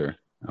cons for sure.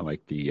 I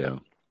like the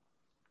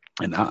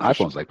and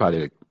iPhone's like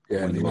probably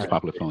one of the most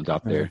popular phones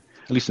out there,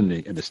 at least in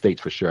the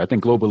States for sure. I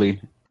think globally,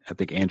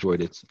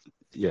 Android I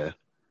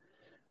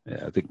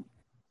think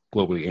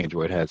globally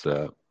Android has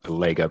a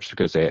leg up just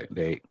because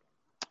they're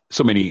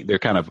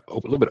kind of a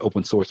little bit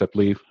open source, I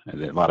believe,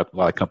 and a lot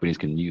of companies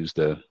can use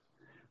the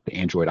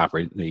Android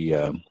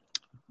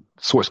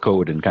source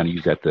code and kind of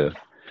use that to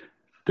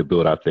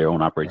build out their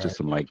own operating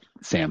system, like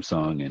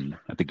Samsung, and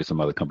I think there's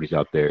some other companies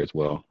out there as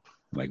well,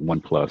 like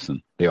OnePlus,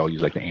 and they all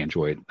use like the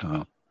Android,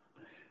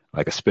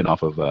 like a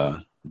spinoff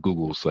of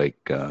Google's like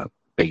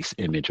base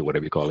image or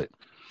whatever you call it.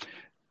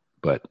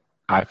 But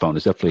iPhone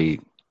is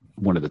definitely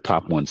one of the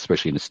top ones,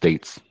 especially in the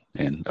States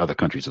and other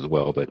countries as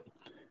well. But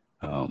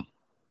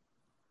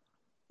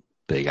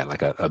they got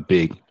like a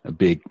big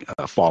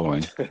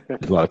following.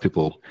 There's a lot of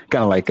people,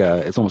 kind of like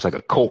it's almost like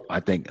a cult. I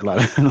think a lot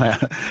of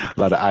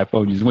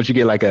iPhone users. Once you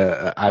get like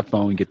a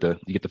iPhone, you get the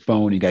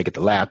phone, you gotta get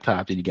the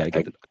laptop, then you gotta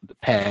get the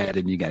pad,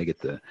 and you gotta get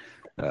the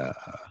I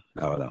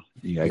don't know.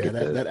 You gotta get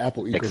that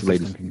Apple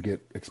ecosystem can get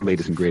expensive.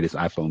 Latest and greatest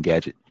iPhone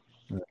gadget.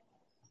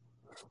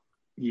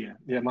 Yeah,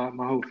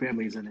 my whole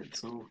family's in it,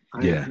 so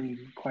I pay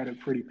quite a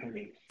pretty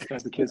penny.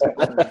 As the kids get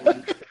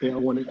older, they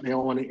all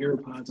want the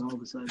AirPods all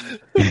of a sudden.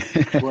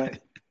 But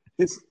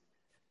it's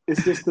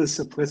just the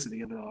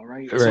simplicity of it all,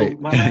 right? Right. So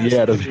my last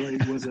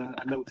Android was a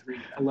Note 3.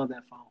 I love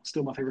that phone.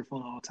 Still my favorite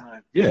phone of all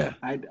time. Yeah.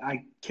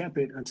 I kept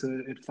it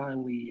until it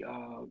finally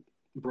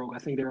broke. I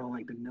think they were on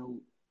like the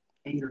Note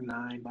 8 or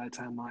 9 by the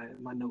time my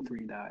Note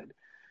 3 died.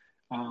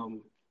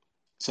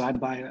 So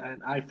I'd buy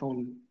an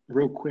iPhone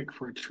real quick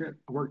for a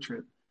work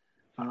trip.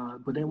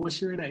 But then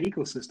once you're in that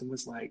ecosystem,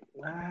 it's like,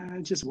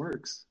 it just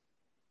works.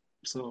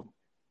 So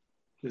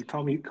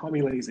call me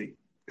lazy.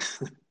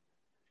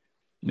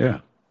 Yeah,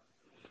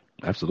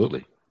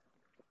 absolutely.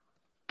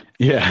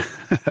 Yeah.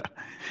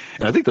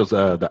 And I think those,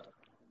 I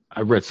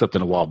read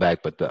something a while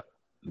back, but the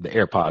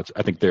AirPods,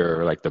 I think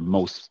they're like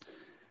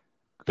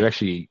they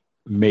actually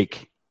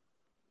make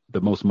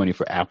the most money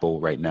for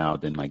Apple right now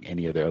than like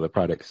any of their other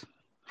products,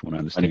 from what I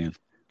understand.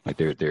 Like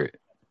they're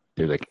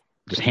like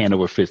just hand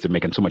over fist. They're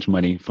making so much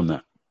money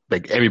from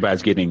like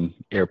everybody's getting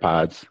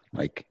AirPods,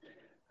 like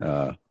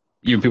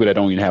even people that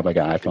don't even have like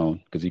an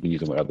iPhone, because you can use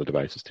them with other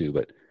devices too.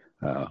 But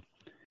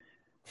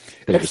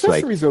They're just like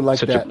Accessories are like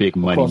such a that big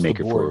money across the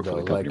maker board, for though.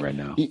 the company Like right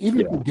now. even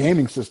Yeah, for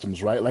gaming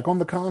systems, right? Like on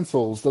the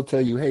consoles, they'll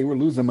tell you, "Hey, we're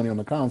losing money on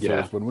the consoles,"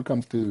 yeah, but when it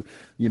comes to,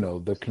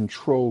 the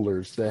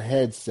controllers, the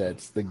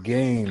headsets, the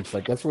games,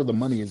 like that's where the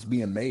money is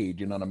being made.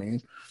 You know what I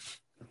mean?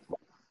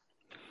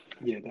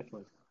 Yeah,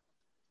 definitely,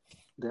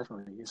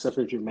 definitely. Except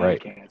for your Mad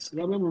right, Cats.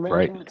 Y'all remember Mad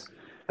right. Cats?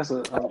 That's a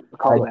I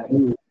callback.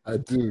 do. I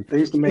do. They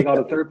used to make all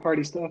the third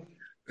party stuff.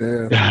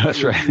 Yeah. Yeah,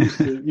 that's You right.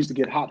 used to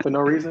get hot for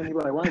no reason. You'd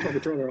be like, "Why is my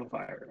controller on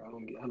fire?" I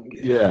don't get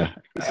it. Yeah,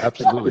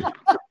 absolutely.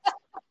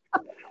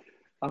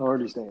 I don't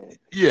understand.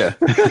 Yeah,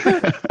 that's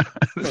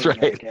Fucking Mad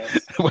right. Cats.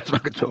 What's my I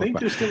control think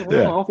about? they're still around. I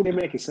Yeah, don't think they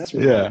make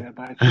accessories like yeah. that,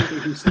 but I think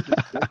they do something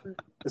different.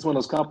 It's one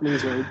of those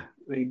companies where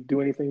they do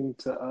anything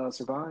to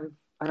survive.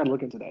 I gotta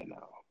look into that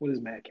now. What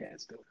is Mad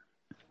Cats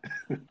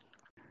doing?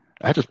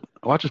 I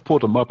just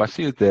pulled them up. I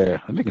see it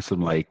there. I'm making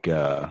some like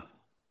They're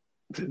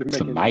some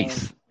making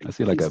mice. I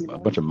see like PC a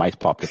bunch mice. of mice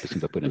popped up as soon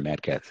as I put in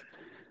Mad Cats.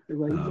 They're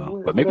like, you know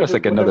what? But maybe that's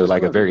like another Whatever's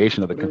like a clever.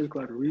 variation of the. Whatever's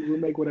clever. We'll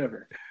make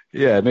whatever.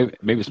 Yeah,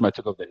 maybe somebody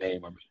took over the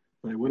name. Or,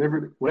 Like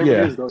whatever it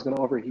yeah, is, though, it's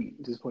gonna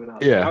overheat. Just put it out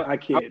there. yeah, I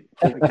kid.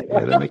 I kid. yeah.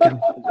 They're making.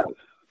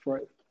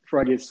 Before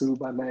I get sued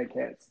by Mad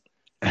Cats.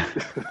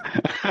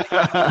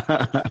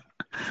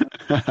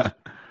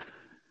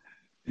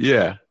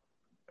 Yeah,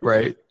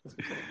 right.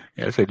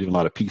 Yeah, I say doing a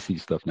lot of PC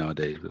stuff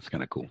nowadays. That's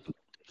kind of cool.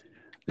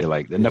 They're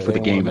like Yeah, enough they of the don't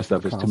want to game and mess with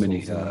stuff. the There's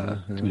consoles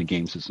anymore. too Yeah. many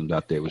game systems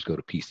out there. Which go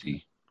to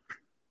PC.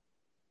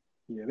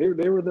 Yeah, they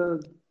were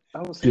I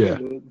would say Yeah,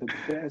 the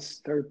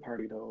best third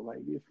party though. Like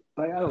if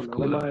I don't that's know,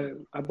 cool though.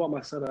 I bought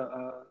my son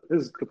a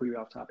this is completely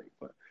off topic,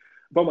 but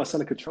I bought my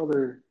son a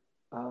controller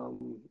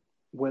um,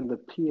 when the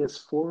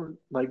PS4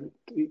 like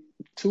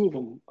two of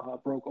them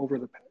broke over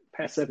the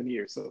past 7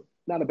 years, so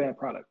not a bad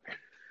product.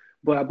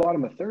 But I bought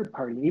him a third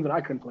party, and even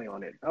I couldn't play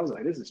on it. I was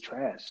like, this is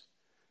trash.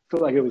 I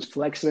feel like it was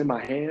flexing in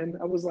my hand.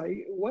 I was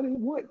like, what?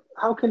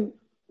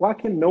 Why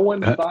can no one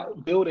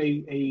build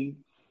a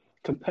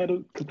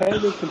competitive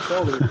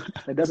controller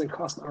that doesn't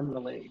cost an arm and a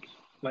leg?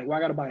 Like, why I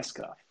gotta buy a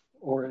scuff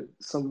or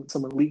some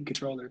elite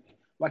controller?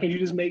 Why can't you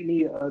just make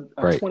me a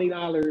Right.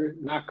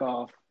 $20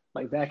 knockoff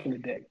like back in the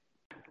day?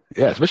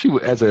 Yeah,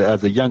 especially as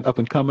a young up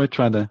and comer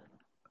trying to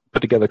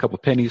put together a couple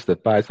pennies to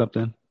buy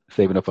something,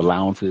 saving up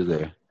allowances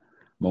or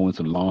mowing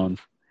some lawns.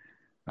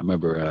 I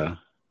remember,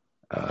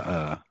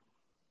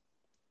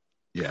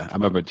 yeah, I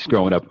remember just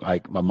growing up.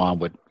 Like my mom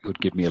would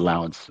give me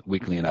allowance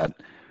weekly, and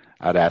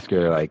I'd ask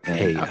her like,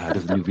 "Hey,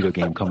 there's a new video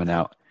game coming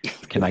out.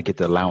 Can I get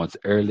the allowance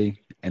early?"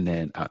 And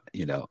then, I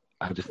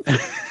just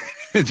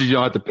you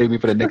don't have to pay me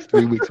for the next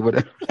 3 weeks or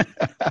whatever.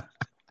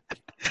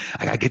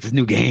 I gotta get this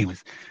new game.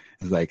 It's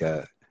like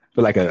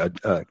feel like a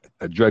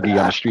druggie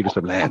on the street or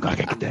something. Like, I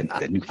gotta get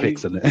that new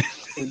fix on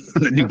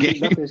the new game.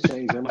 Nothing's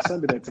changed. My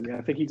son did that to me.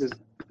 I think he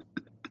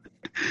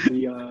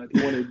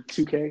wanted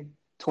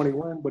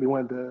 2K21, but he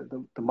wanted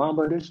the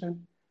Mamba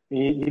edition. And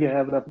he didn't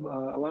have enough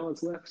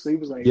allowance left, so he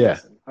was like, Yeah,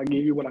 "Listen, I'll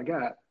give you what I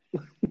got,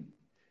 and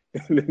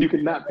then you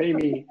can not pay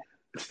me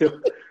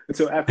until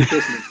after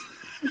Christmas."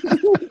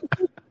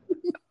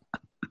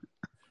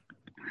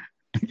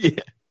 yeah,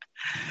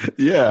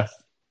 yeah.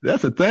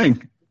 That's the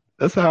thing.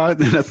 That's how I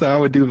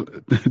would do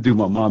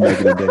my mom back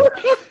in the day.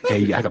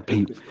 Hey, I can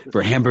pay for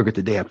a hamburger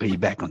today. I'll pay you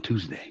back on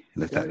Tuesday.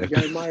 Got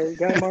admire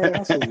the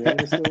hustle, man.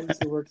 It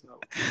still works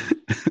out.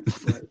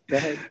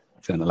 But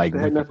Sounded like that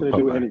had Winkle nothing for to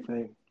do with Popeye.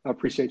 anything. I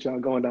appreciate y'all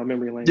going down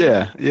memory lane.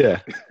 Yeah,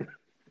 yeah.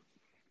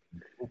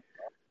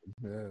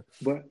 Yeah.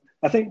 But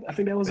I think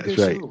that was a That's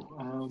good right.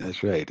 show.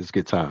 That's right. It's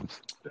good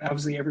times.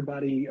 Obviously,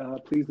 everybody,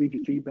 please leave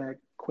your feedback,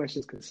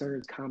 questions,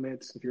 concerns,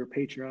 comments. If you're a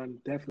Patreon,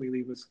 definitely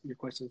leave us your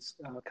questions,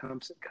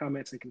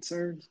 comments, and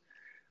concerns.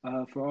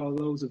 For all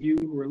those of you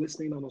who are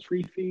listening on those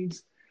free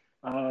feeds,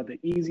 the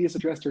easiest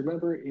address to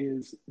remember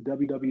is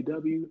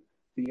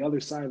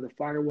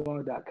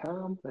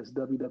www.theothersideofthefirewall.com. That's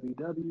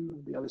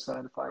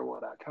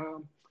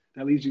www.theothersideofthefirewall.com.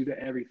 That leads you to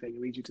everything.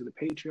 It leads you to the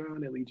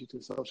Patreon. It leads you to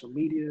social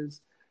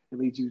medias. It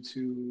leads you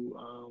to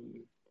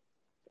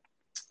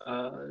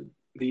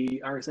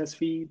the RSS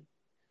feed.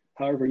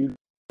 However, you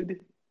could,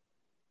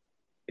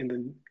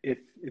 if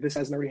this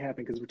hasn't already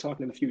happened, because we're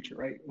talking in the future,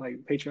 right? Like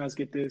Patreons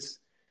get this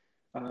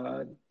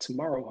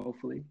tomorrow,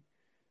 hopefully,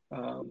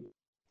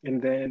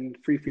 and then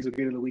free feeds will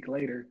get it a week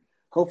later.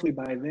 Hopefully,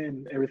 by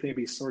then everything will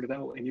be sorted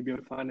out, and you'll be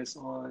able to find us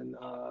on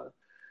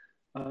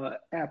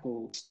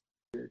Apple,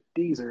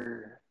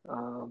 Deezer,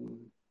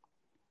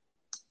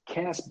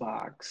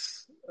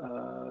 Castbox.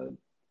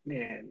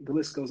 Man, the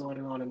list goes on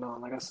and on and on.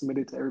 Like I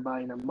submitted to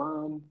everybody and their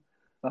mom,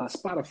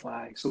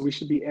 Spotify. So we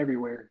should be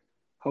everywhere,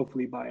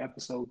 hopefully by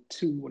episode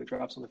 2 when it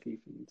drops on the feed.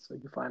 So you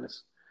can find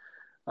us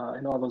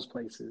in all those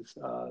places.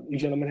 You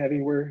gentlemen have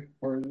anywhere,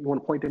 or you want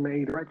to point them in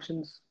any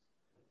directions?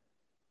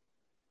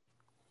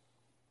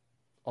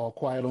 All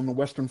quiet on the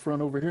Western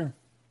Front over here.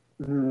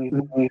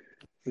 Mm-hmm.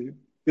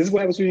 This is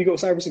what happens when you go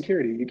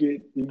cybersecurity. You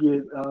get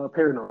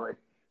paranoid.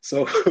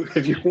 So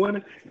if you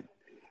want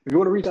to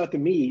reach out to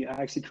me,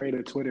 I actually created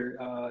a Twitter,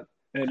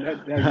 and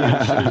that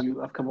really shows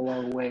you I've come a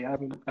long way.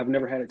 I've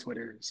never had a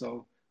Twitter,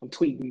 so I'm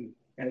tweeting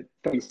at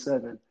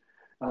 37.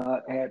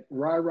 at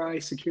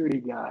RyRy Security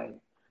Guy.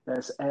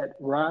 That's at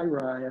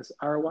RyRy, that's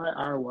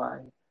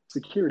RYRY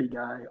Security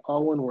Guy,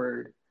 all one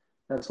word.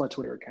 That's my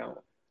Twitter account.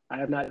 I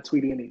have not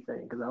tweeted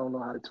anything because I don't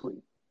know how to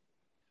tweet.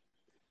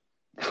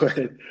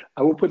 But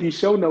I will put these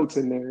show notes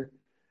in there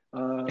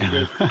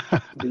with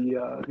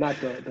the not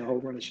the whole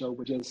run of show,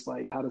 but just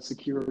like how to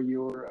secure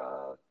your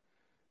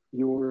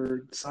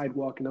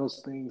sidewalk and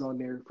those things on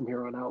there from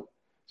here on out.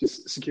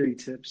 Just security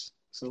tips.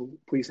 So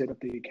please hit up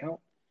the account.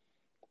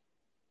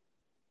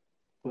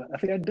 But I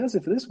think that does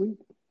it for this week.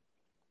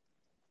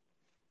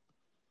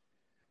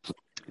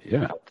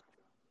 Yeah.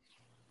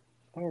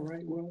 All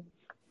right. Well,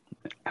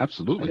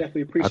 absolutely. I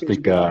definitely appreciate you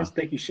guys.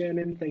 Thank you,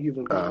 Shannon. Thank you,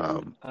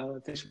 Levine.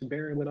 Thanks for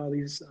bearing with all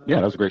these. Yeah,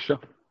 that was a great show.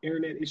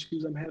 Internet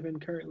issues I'm having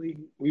currently.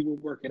 We will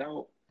work it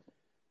out.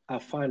 I'll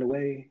find a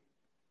way.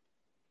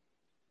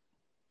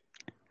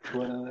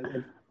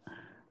 And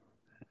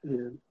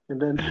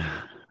then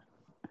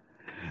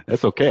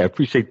that's okay. I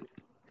appreciate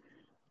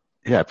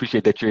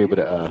that you're able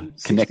to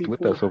connect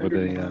with us over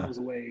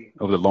the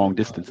long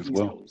distance as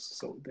well.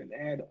 So then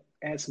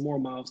add some more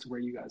miles to where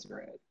you guys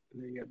are at,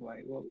 and then you're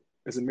like, well,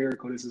 it's a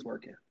miracle this is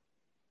working.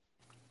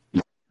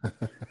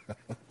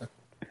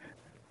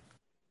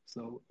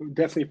 So we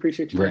definitely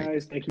appreciate you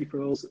guys. Thank you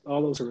for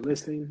all those who are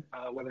listening,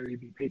 whether you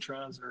be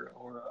patrons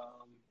or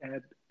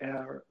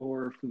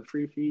from the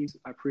free feeds.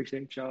 I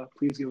appreciate y'all.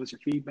 Please give us your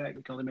feedback.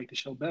 We can only make the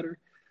show better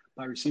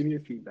by receiving your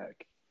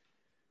feedback.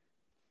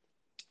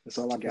 That's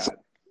all I got.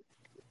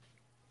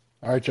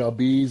 All right, y'all.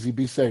 Be easy.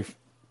 Be safe.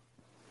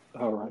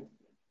 All right.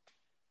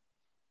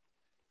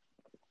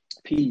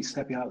 Peace.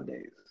 Happy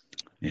holidays.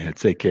 Yeah,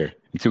 take care.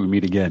 Until we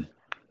meet again.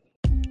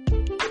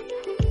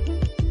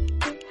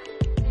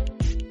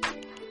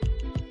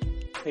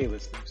 Hey,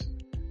 listeners.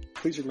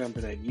 Please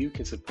remember that you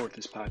can support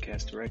this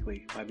podcast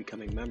directly by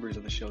becoming members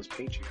of the show's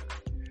Patreon.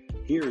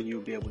 Here, you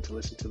will be able to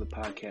listen to the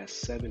podcast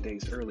 7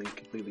 days early,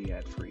 completely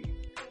ad-free.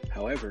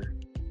 However,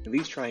 in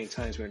these trying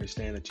times, we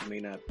understand that you may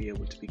not be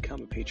able to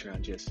become a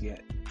Patreon just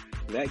yet.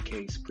 In that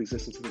case, please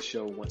listen to the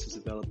show once it's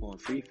available on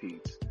free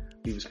feeds,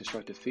 leave us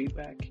constructive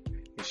feedback,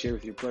 and share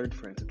with your blurred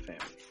friends and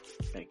family.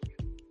 Thank you.